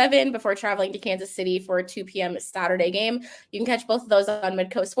at 7 before traveling to Kansas City for a 2 p.m. Saturday game. You can catch both of those on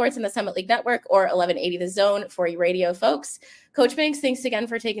Midcoast Sports and the Summit League Network or 1180 The Zone for you radio folks. Coach Banks, thanks again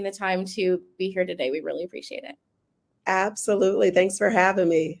for taking the time to be here today. We really appreciate it. Absolutely. Thanks for having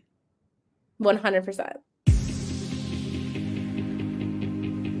me. 100%.